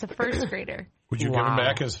long as a first grader. Would you give him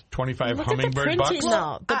back his 25 Look hummingbird at the bucks? printing,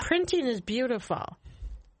 though. The printing is beautiful.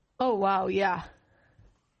 Oh, wow, yeah.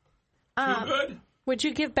 Too good? Would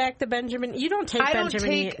you give back the Benjamin? You don't take Benjamin. Don't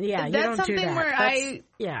take, yeah, you that's don't something do that. Where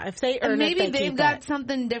yeah, if they earn maybe it, they they've got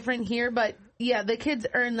something different here, but yeah, the kids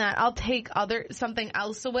earn that. I'll take something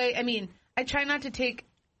else away. I mean, I try not to take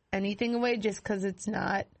anything away just because it's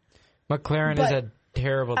not. McLaren is a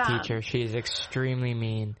terrible teacher. She's extremely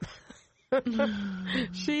mean.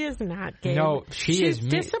 She is not, Gabe. No, she's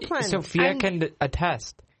disciplined. Sophia can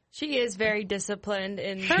attest. She is very disciplined.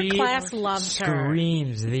 Her class loves her.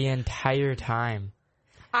 Screams the entire time.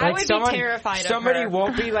 I would be terrified of her. Somebody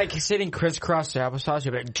won't be like sitting crisscross applesauce.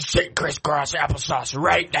 You'll be like, sit crisscross applesauce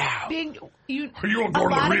right now. You will go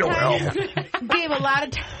to real hell. Gabe, a lot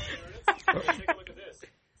of times.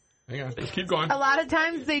 Hang on, let's keep going. A lot of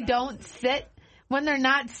times they don't sit. When they're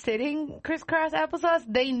not sitting crisscross applesauce,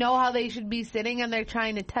 they know how they should be sitting, and they're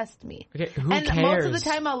trying to test me. Okay, who cares? Most of the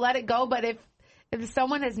time I'll let it go, but if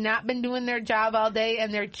someone has not been doing their job all day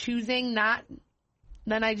and they're choosing not,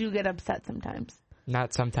 then I do get upset sometimes.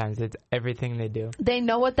 Not sometimes. It's everything they do. They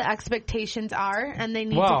know what the expectations are, and they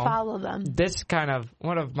need to follow them. This kind of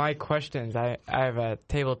one of my questions. I have a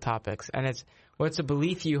table topics, and it's what's a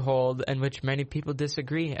belief you hold in which many people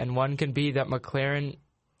disagree, and one can be that McLaren.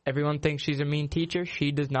 Everyone thinks she's a mean teacher.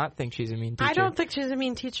 She does not think she's a mean teacher. I don't think she's a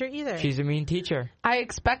mean teacher either. She's a mean teacher. I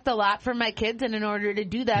expect a lot from my kids, and in order to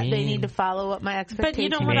do that, they need to follow what my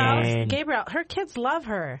expectations are. But you know what else? Gabriel, her kids love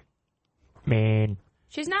her. Mean.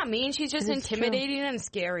 She's not mean. She's just intimidating and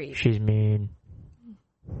scary. She's mean.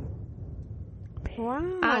 Wow.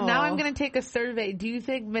 Now I'm going to take a survey. Do you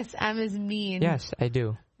think Miss M is mean? Yes, I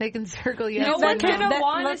do. They can circle yes. No one's going to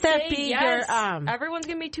want to say be yes. Your, everyone's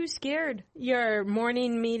going to be too scared. Your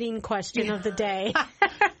morning meeting question of the day.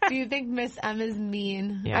 Do you think Miss M is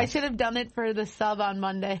mean? Yes. I should have done it for the sub on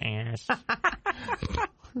Monday. Yes.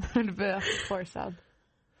 Poor sub.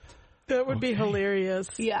 That would be hilarious.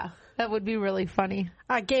 Yeah, that would be really funny.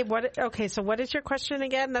 Gabe, so what is your question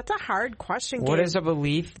again? That's a hard question, Gabe. What is a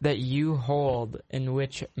belief that you hold in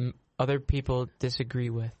which other people disagree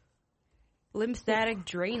with? Lymphatic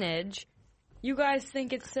drainage. You guys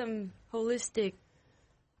think it's some holistic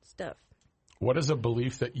stuff. What is a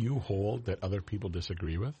belief that you hold that other people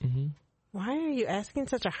disagree with? Mm-hmm. Why are you asking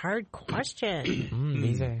such a hard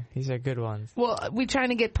question? These are good ones. Well, are we trying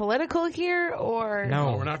to get political here, or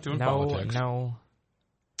No, we're not doing politics. No.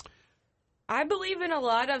 I believe in a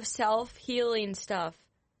lot of self-healing stuff,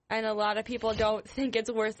 and a lot of people don't think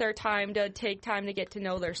it's worth their time to take time to get to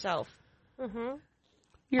know their self. Mm-hmm.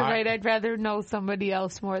 You're right. I'd rather know somebody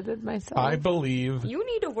else more than myself. I believe you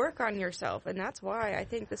need to work on yourself, and that's why I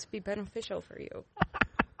think this would be beneficial for you.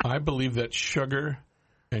 I believe that sugar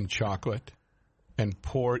and chocolate and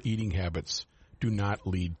poor eating habits do not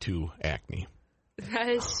lead to acne. That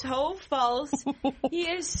is so false. He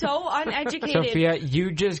is so uneducated. Sophia,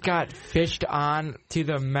 you just got fished on to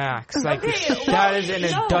the max. Like, Okay, that is an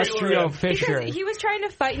industrial fisher. Because he was trying to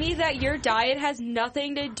fight me that your diet has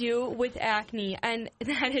nothing to do with acne, and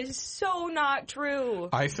that is so not true.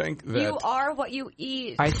 I think that You are what you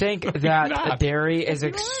eat. I think that dairy is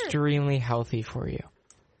extremely healthy for you.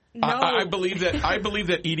 No. I believe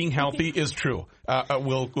that eating healthy is true.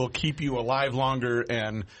 Will keep you alive longer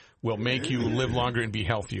and will make you live longer and be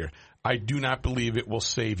healthier. I do not believe it will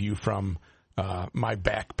save you from my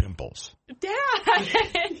back pimples.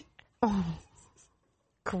 Dad!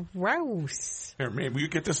 Gross. Here, maybe you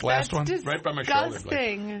get this last one right by my shoulder.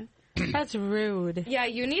 Disgusting. That's rude. Yeah,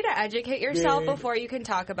 you need to educate yourself before you can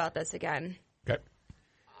talk about this again. Okay.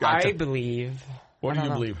 Gotcha. I believe. What do you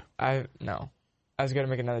believe? No. I was going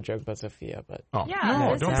to make another joke about Sophia, but... Yeah,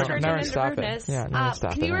 no, this don't is pick turning never into stop rudeness. it. Yeah, never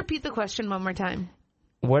stop Can you it. repeat the question one more time?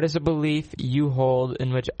 What is a belief you hold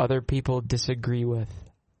in which other people disagree with?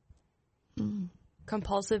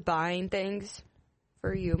 Compulsive buying things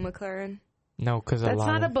for you, McLaren. No, because That's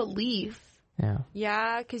not a belief. Yeah.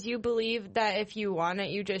 Yeah, because you believe that if you want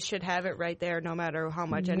it, you just should have it right there no matter how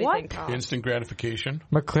much anything costs. Instant gratification.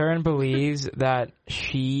 McLaren believes that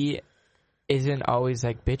she isn't always,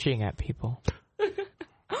 like, bitching at people.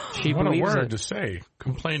 She What a believes word it. to say.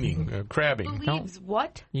 Complaining, crabbing. Believes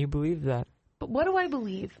what? You believe that. But what do I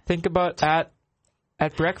believe? Think about at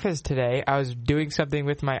breakfast today, I was doing something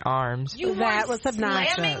with my arms. That was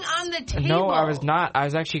obnoxious. Slamming on the table. No, I was not. I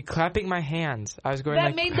was actually clapping my hands. I was going That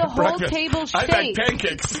like... made the whole Breakfast. table I shake. bet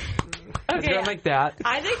pancakes. I was going like that.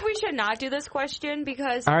 I think we should not do this question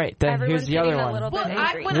because All right, then everyone's here's the other getting one. a little bit Well,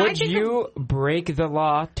 angry. Would you break the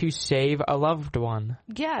law to save a loved one?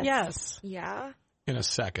 Yes. Yes. Yeah. In a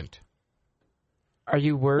second. Are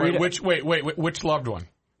you worried? Which loved one?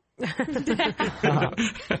 Oh,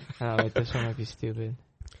 wait, this one might be stupid.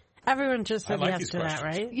 Everyone just said I like yes these to that,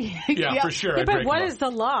 questions. right? Yeah, for sure. Yeah, I'd but break what the is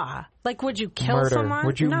the law? Like, would you kill Murder. someone?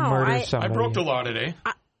 Would you no, murder law. somebody? I broke the law today.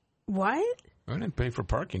 What? I didn't pay for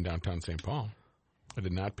parking downtown St. Paul. I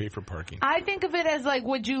did not pay for parking. I think of it as like,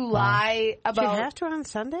 would you lie Did about... you have to on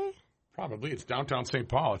Sunday? Probably. It's downtown St.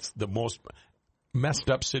 Paul. It's the most messed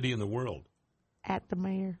up city in the world. At the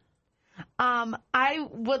mayor. I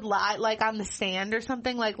would lie, like on the stand or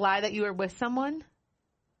something, like lie that you were with someone.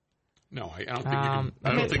 No, I don't think you can.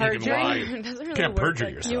 I don't think you perjury? can lie. It doesn't You really can't work perjure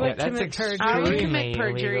like yourself. You would that's commit perjury. I would extremely commit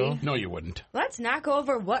perjury. illegal. No, you wouldn't. Let's not go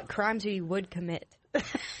over what crimes you would commit.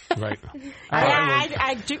 Right.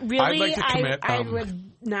 I do really. I'd like to commit, I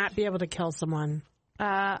would not be able to kill someone.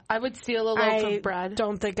 I would steal a loaf I of bread.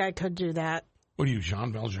 don't think I could do that. What are you,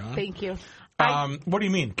 Jean Valjean? Thank you. What do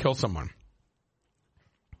you mean, kill someone?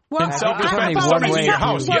 Well, In self-defense, only if one somebody's way in your to-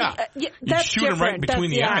 house, yeah. yeah, You'd that's shoot him right different.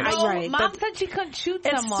 between the eyes. No, Right, Mom but said she couldn't shoot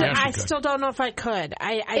it's, someone. Yeah, she I could. still don't know if I could.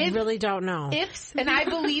 I really don't know. And I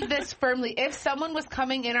believe this firmly, if someone was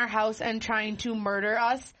coming in our house and trying to murder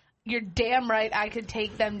us, you're damn right I could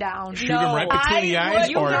take them down. Shoot him right between the eyes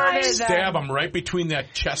would or murder them. stab him right between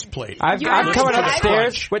that chest plate. I'm guys- coming I-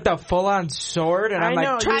 upstairs with a full-on sword, and I'm I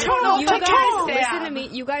know. like, I don't know You if I guys, can listen stab. to me.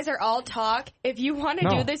 You guys are all talk. If you want to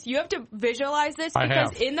No. do this, you have to visualize this I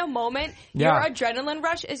because have. in the moment, Yeah. your adrenaline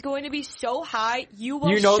rush is going to be so high, you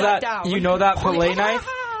will you know shut that down. you know that fillet knife?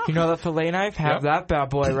 You know that fillet knife? Yep. Have that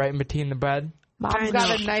bad boy right in between the bed. Mom's I got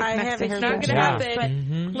know. a knife I next have to a her It's not bed. going to Yeah.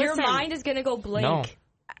 happen. Your Listen. mind is going to go blank. No.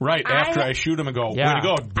 Right after I shoot him and go, way Yeah. to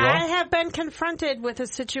go, bro. I have been confronted with a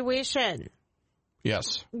situation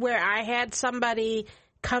Yes. where I had somebody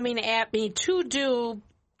coming at me to do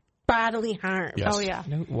bodily harm. Yes. Oh, yeah.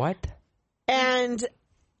 No, what? And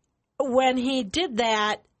when he did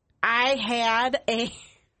that, I had a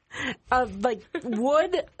like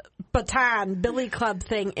wood baton billy club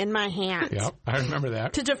thing in my hand Yep. I remember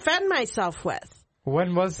that. to defend myself with.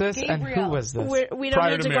 When was this and who was this? We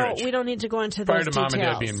don't need to go into those details. Prior to Mom and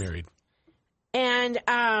Dad being married. And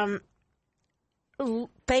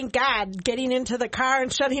thank God, getting into the car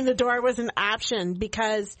and shutting the door was an option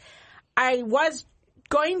because I was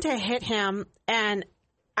going to hit him and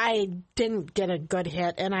I didn't get a good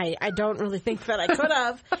hit, and I don't really think that I could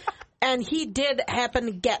have. And he did happen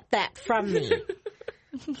to get that from me.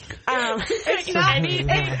 It's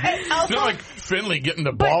not like Finley getting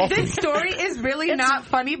the ball. But this story is really not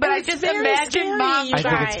funny, but I just imagine Mom. I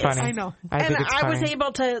think it's funny. I know. I was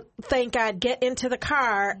able to, thank God, get into the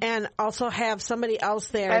car and also have somebody else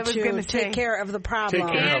there to take care of the problem.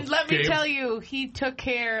 And let me tell you, he took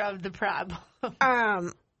care of the problem.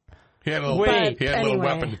 He had a little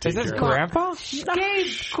weapon to take care of. Is this Grandpa? Gabe,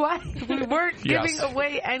 quiet. We weren't giving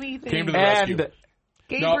away anything. Came to the rescue.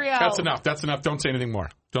 Gabriel. No, that's enough. Don't say anything more.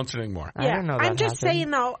 Yeah, I didn't know that I'm just happened. saying,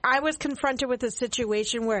 though, I was confronted with a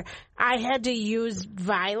situation where I had to use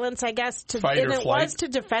violence, I guess, was to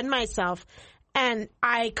defend myself, and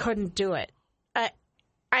I couldn't do it.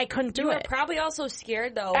 I couldn't do it. You were probably also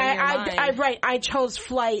scared, though, in your mind. Right. I chose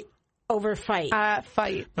flight over fight.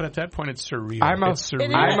 Fight. But at that point, it's surreal. I'm a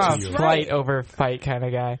surreal flight over fight kind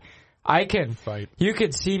of guy. I can fight. You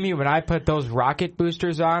could see me when I put those rocket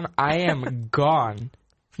boosters on. I am gone.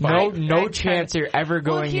 No chance you're ever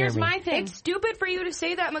going near me. Here's my thing. It's stupid for you to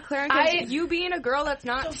say that, McLaren, because you being a girl that's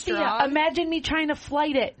not Sophia, strong. Imagine me trying to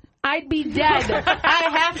flight it. I'd be dead.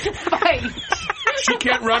 I have to fight. She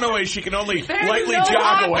can't run away. She can only lightly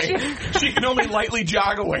jog away. She can only lightly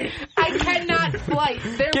jog away. I cannot flight.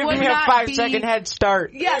 Give me a 5-second head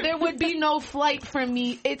start. Yeah, there would be no flight for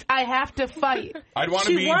me. I have to fight.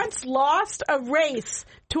 She once lost a race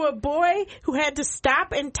to a boy who had to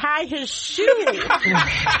stop and tie his shoe.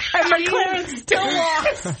 And McLaren still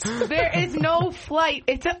lost. There is no flight.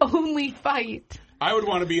 It's an only fight. I would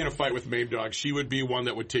want to be in a fight with Mabe Dog. She would be one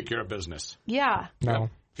that would take care of business. Yeah.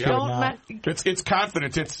 No. Yeah. It's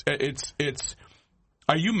confidence. It's.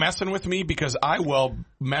 Are you messing with me? Because I will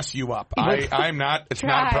mess you up. I'm not. It's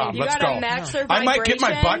not a problem. Let's go. I might get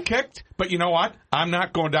my butt kicked, but you know what? I'm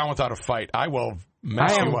not going down without a fight. I will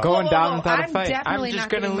mess you up. I am going down without a fight. I'm just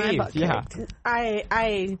going to leave. Yeah.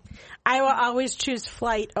 I will always choose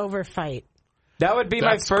flight over fight. That would be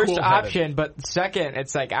my first option, but second,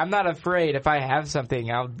 it's like I'm not afraid. If I have something,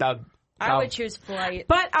 I would choose flight.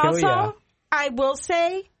 But also, I will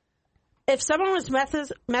say, if someone was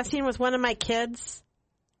messing with one of my kids,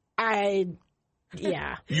 you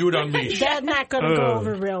would unleash. That's not going to go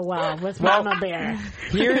over real well with Mama Bear.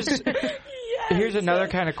 Here's another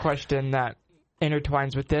kind of question that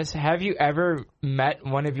intertwines with this. Have you ever met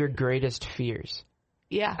one of your greatest fears?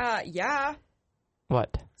 Yeah. Yeah.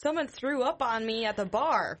 What? Someone threw up on me at the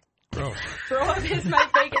bar. Oh. Throw up is my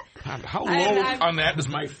big... How low on that is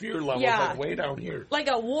my fear level? Yeah. Like way down here. Like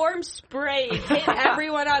a warm spray hit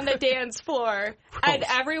everyone on the dance floor. And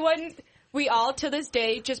everyone, we all to this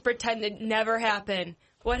day just pretend it never happened.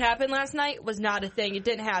 What happened last night was not a thing. It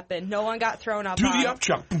didn't happen. No one got thrown up on. Do the up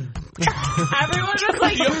jump. Everyone was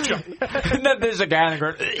like... And then there's a guy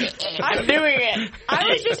going, I'm doing it. I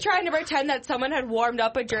was just trying to pretend that someone had warmed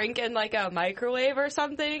up a drink in like a microwave or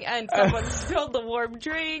something, and someone spilled the warm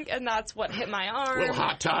drink, and that's what hit my arm. A little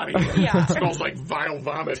hot toddy. Yeah. It smells like vile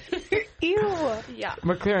vomit. Ew. Yeah.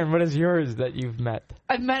 McLaren, what is yours that you've met?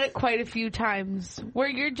 I've met it quite a few times where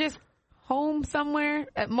you're just home somewhere.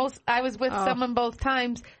 I was with someone both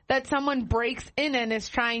times that someone breaks in and is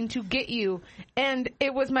trying to get you. And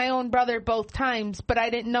it was my own brother both times, but I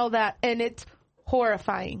didn't know that. And it's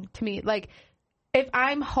horrifying to me. Like, if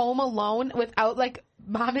I'm home alone without, like,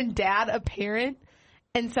 mom and dad, a parent,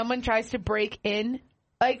 and someone tries to break in,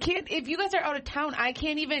 if you guys are out of town, I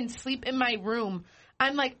can't even sleep in my room.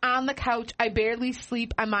 I'm, like, on the couch. I barely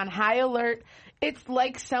sleep. I'm on high alert. It's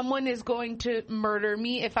like someone is going to murder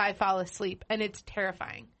me if I fall asleep, and it's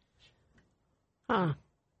terrifying. Huh.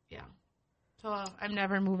 Yeah. So I'm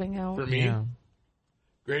never moving out. For me,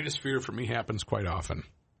 greatest fear for me happens quite often.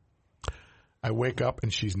 I wake up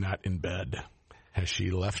and she's not in bed. Has she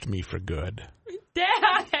left me for good?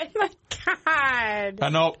 Dad! My God. I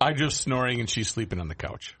know. I'm just snoring and she's sleeping on the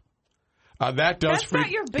couch. That's not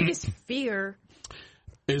your biggest fear.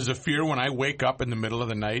 Is a fear when I wake up in the middle of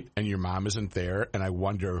the night and your mom isn't there, and I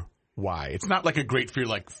wonder why. It's not like a great fear,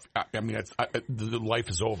 like the life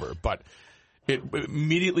is over, but it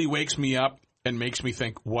immediately wakes me up and makes me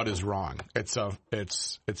think, what is wrong? It's a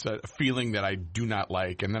feeling that I do not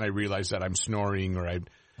like, and then I realize that I'm snoring or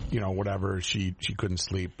whatever. She couldn't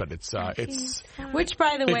sleep, but it's which,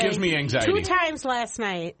 by the way, it gives me anxiety. 2 times last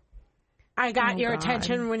night I got your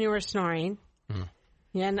attention when you were snoring.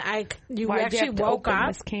 Yeah, and you actually woke up.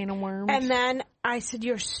 This can of worms? And then I said,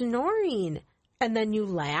 "You're snoring." And then you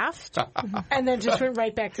laughed, and then just went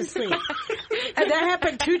right back to sleep. And that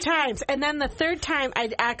happened 2 times. And then the third time, I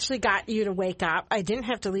actually got you to wake up. I didn't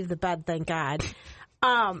have to leave the bed, thank God.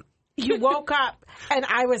 You woke up, and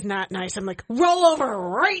I was not nice. I'm like, roll over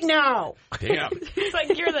right now. Damn. It's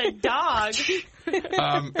like you're the dog.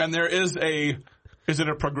 And there is is it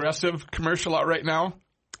a Progressive commercial out right now?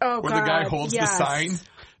 Oh, where God, the guy holds yes. the sign,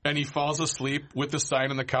 and he falls asleep with the sign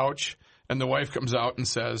on the couch, and the wife comes out and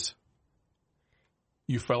says,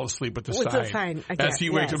 "You fell asleep with the sign." Again, as he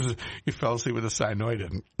wakes up and says, "You fell asleep with the sign." No, I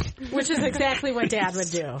didn't. Which is exactly what Dad would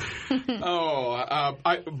do.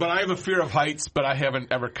 But I have a fear of heights, but I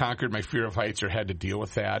haven't ever conquered my fear of heights or had to deal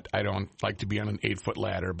with that. I don't like to be on an 8-foot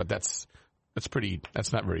ladder, but that's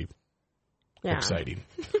not very exciting.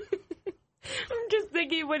 I'm just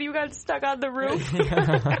thinking when you got stuck on the roof.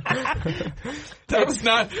 That was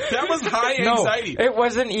high anxiety. No, it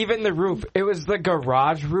wasn't even the roof. It was the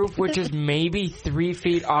garage roof, which is maybe 3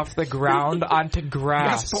 feet off the ground onto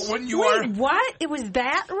grass. Yes, but when what? It was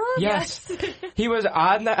that roof? Yes. He was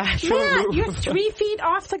on the actual roof. You're 3 feet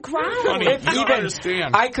off the ground. Honey, you don't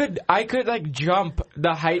understand. I could like jump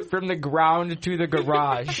the height from the ground to the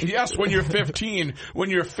garage. Yes, when you're 15. When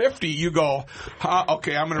you're 50, you go,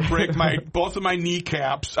 okay, I'm going to break both of my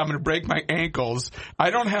kneecaps. I'm going to break my ankles.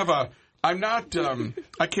 I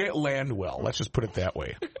can't land well. Let's just put it that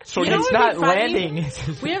way. So it's not landing.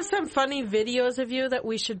 We have some funny videos of you that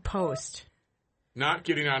we should post. Not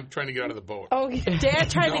trying to get out of the boat. Oh, Dad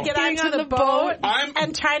trying to get onto the boat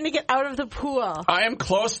and trying to get out of the pool. I am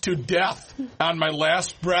close to death on my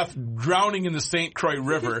last breath, drowning in the St. Croix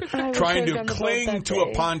River, trying to cling to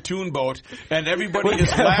a pontoon boat, and everybody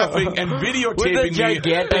is laughing and videotaping with a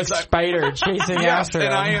gigantic me. spider chasing after him.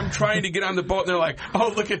 And I am trying to get on the boat, and they're like,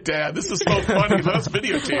 "Oh, look at Dad. This is so funny. Let's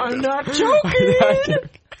videotape I'm this." not joking.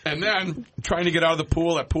 And then trying to get out of the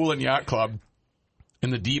pool at Pool and Yacht Club in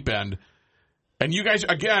the deep end. And you guys,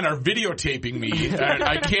 again, are videotaping me, and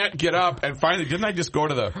I can't get up. And finally, didn't I just go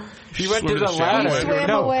to the... He went to the ladder.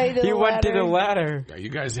 He went to the ladder. Yeah, you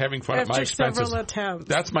guys having fun at my expense. After several attempts.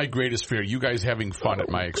 That's my greatest fear. You guys having fun at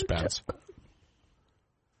my expense.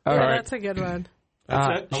 All right. That's a good one.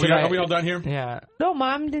 That's it? Are we all done here? Yeah. No,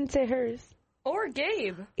 Mom didn't say hers. Or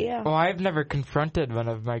Gabe. Yeah. Well, I've never confronted one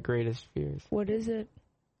of my greatest fears. What is it?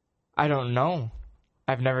 I don't know.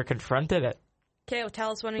 I've never confronted it. Okay, well, tell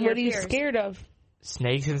us one of your fears. What are you scared of?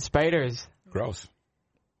 Snakes and spiders. Gross.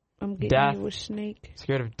 I'm getting death. you a snake.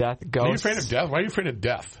 Scared of death. Ghosts. Are you afraid of death? Why are you afraid of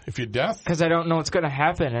death? If you're deaf? Because I don't know what's going to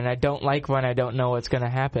happen, and I don't like when I don't know what's going to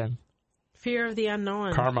happen. Fear of the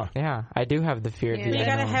unknown. Karma. Yeah, I do have the fear of the unknown. You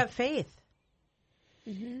gotta have faith.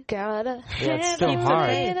 Gotta it's still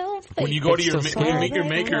hard. When you go to your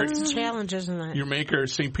maker, It's a challenge, isn't it? Your maker,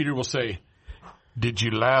 St. Peter will say, "Did you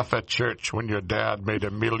laugh at church when your dad made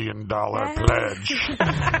 $1 million pledge?"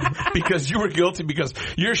 Because you were guilty, because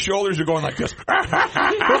your shoulders are going like this.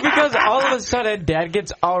 Well, because all of a sudden Dad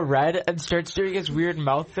gets all red and starts doing his weird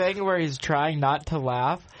mouth thing where he's trying not to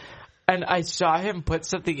laugh. And I saw him put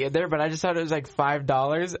something in there, but I just thought it was like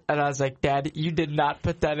 $5. And I was like, "Dad, you did not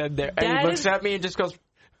put that in there." And he looks at me and just goes...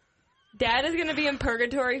 Dad is going to be in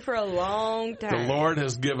purgatory for a long time. The Lord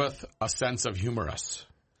has giveth a sense of humorous,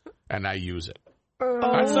 and I use it.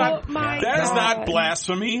 That is not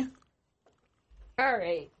blasphemy. All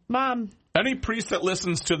right. Mom. Any priest that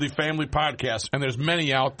listens to the family podcast, and there's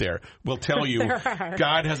many out there, will tell you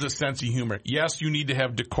God has a sense of humor. Yes, you need to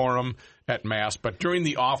have decorum at Mass, but during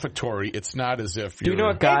the offertory, it's not as if you're... Do you know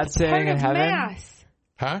what God's saying in heaven? Mass.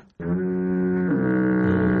 Huh?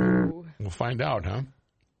 We'll find out, huh?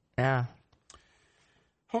 Yeah.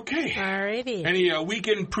 Okay. Alrighty. Any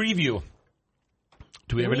weekend preview?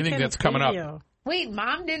 Do we have anything that's coming up? Wait,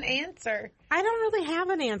 Mom didn't answer. I don't really have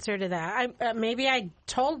an answer to that. Maybe I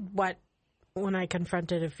told when I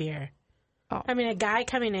confronted a fear. Oh. I mean, a guy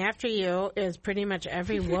coming after you is pretty much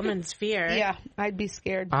every woman's fear. Yeah, I'd be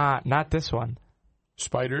scared. Not this one.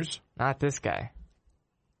 Spiders? Not this guy.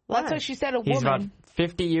 Well, that's what she said, a woman. He's about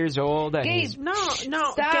 50 years old. And Gabe, he's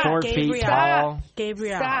stop. 4 feet tall.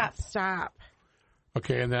 Gabriel, stop.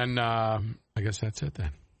 Okay, and then I guess that's it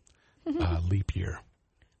then. Leap year.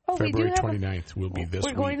 Oh, February 29th will be this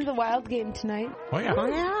week. We're going to the Wild game tonight. Oh,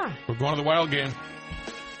 yeah. We're going to the Wild game.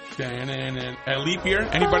 A leap year?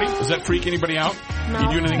 Anybody? Does that freak anybody out? No. You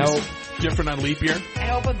do anything different on leap year? I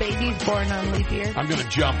hope a baby's born on leap year. I'm going to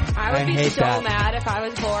jump. I would be so mad if I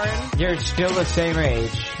was born. You're still the same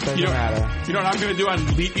age. Doesn't matter. You know what I'm going to do on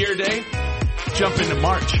leap year day? Jump into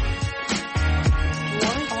March.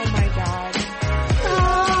 What? Oh, my God.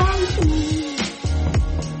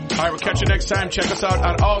 right, we'll catch you next time. Check us out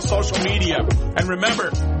on all social media. And remember,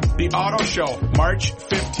 the Auto Show, March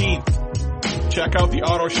 15th. Check out the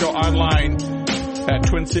Auto Show online at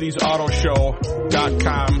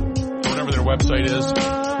TwinCitiesAutoShow.com, or whatever their website is.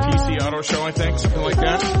 TC Auto Show, I think, something like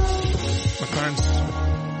that. McLaren's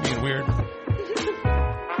being weird.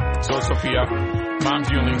 So, Sophia, Mom's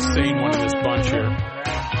the only sane one in this bunch here.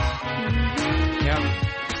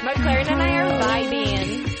 McLaren and I are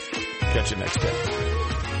vibing. Catch you next time.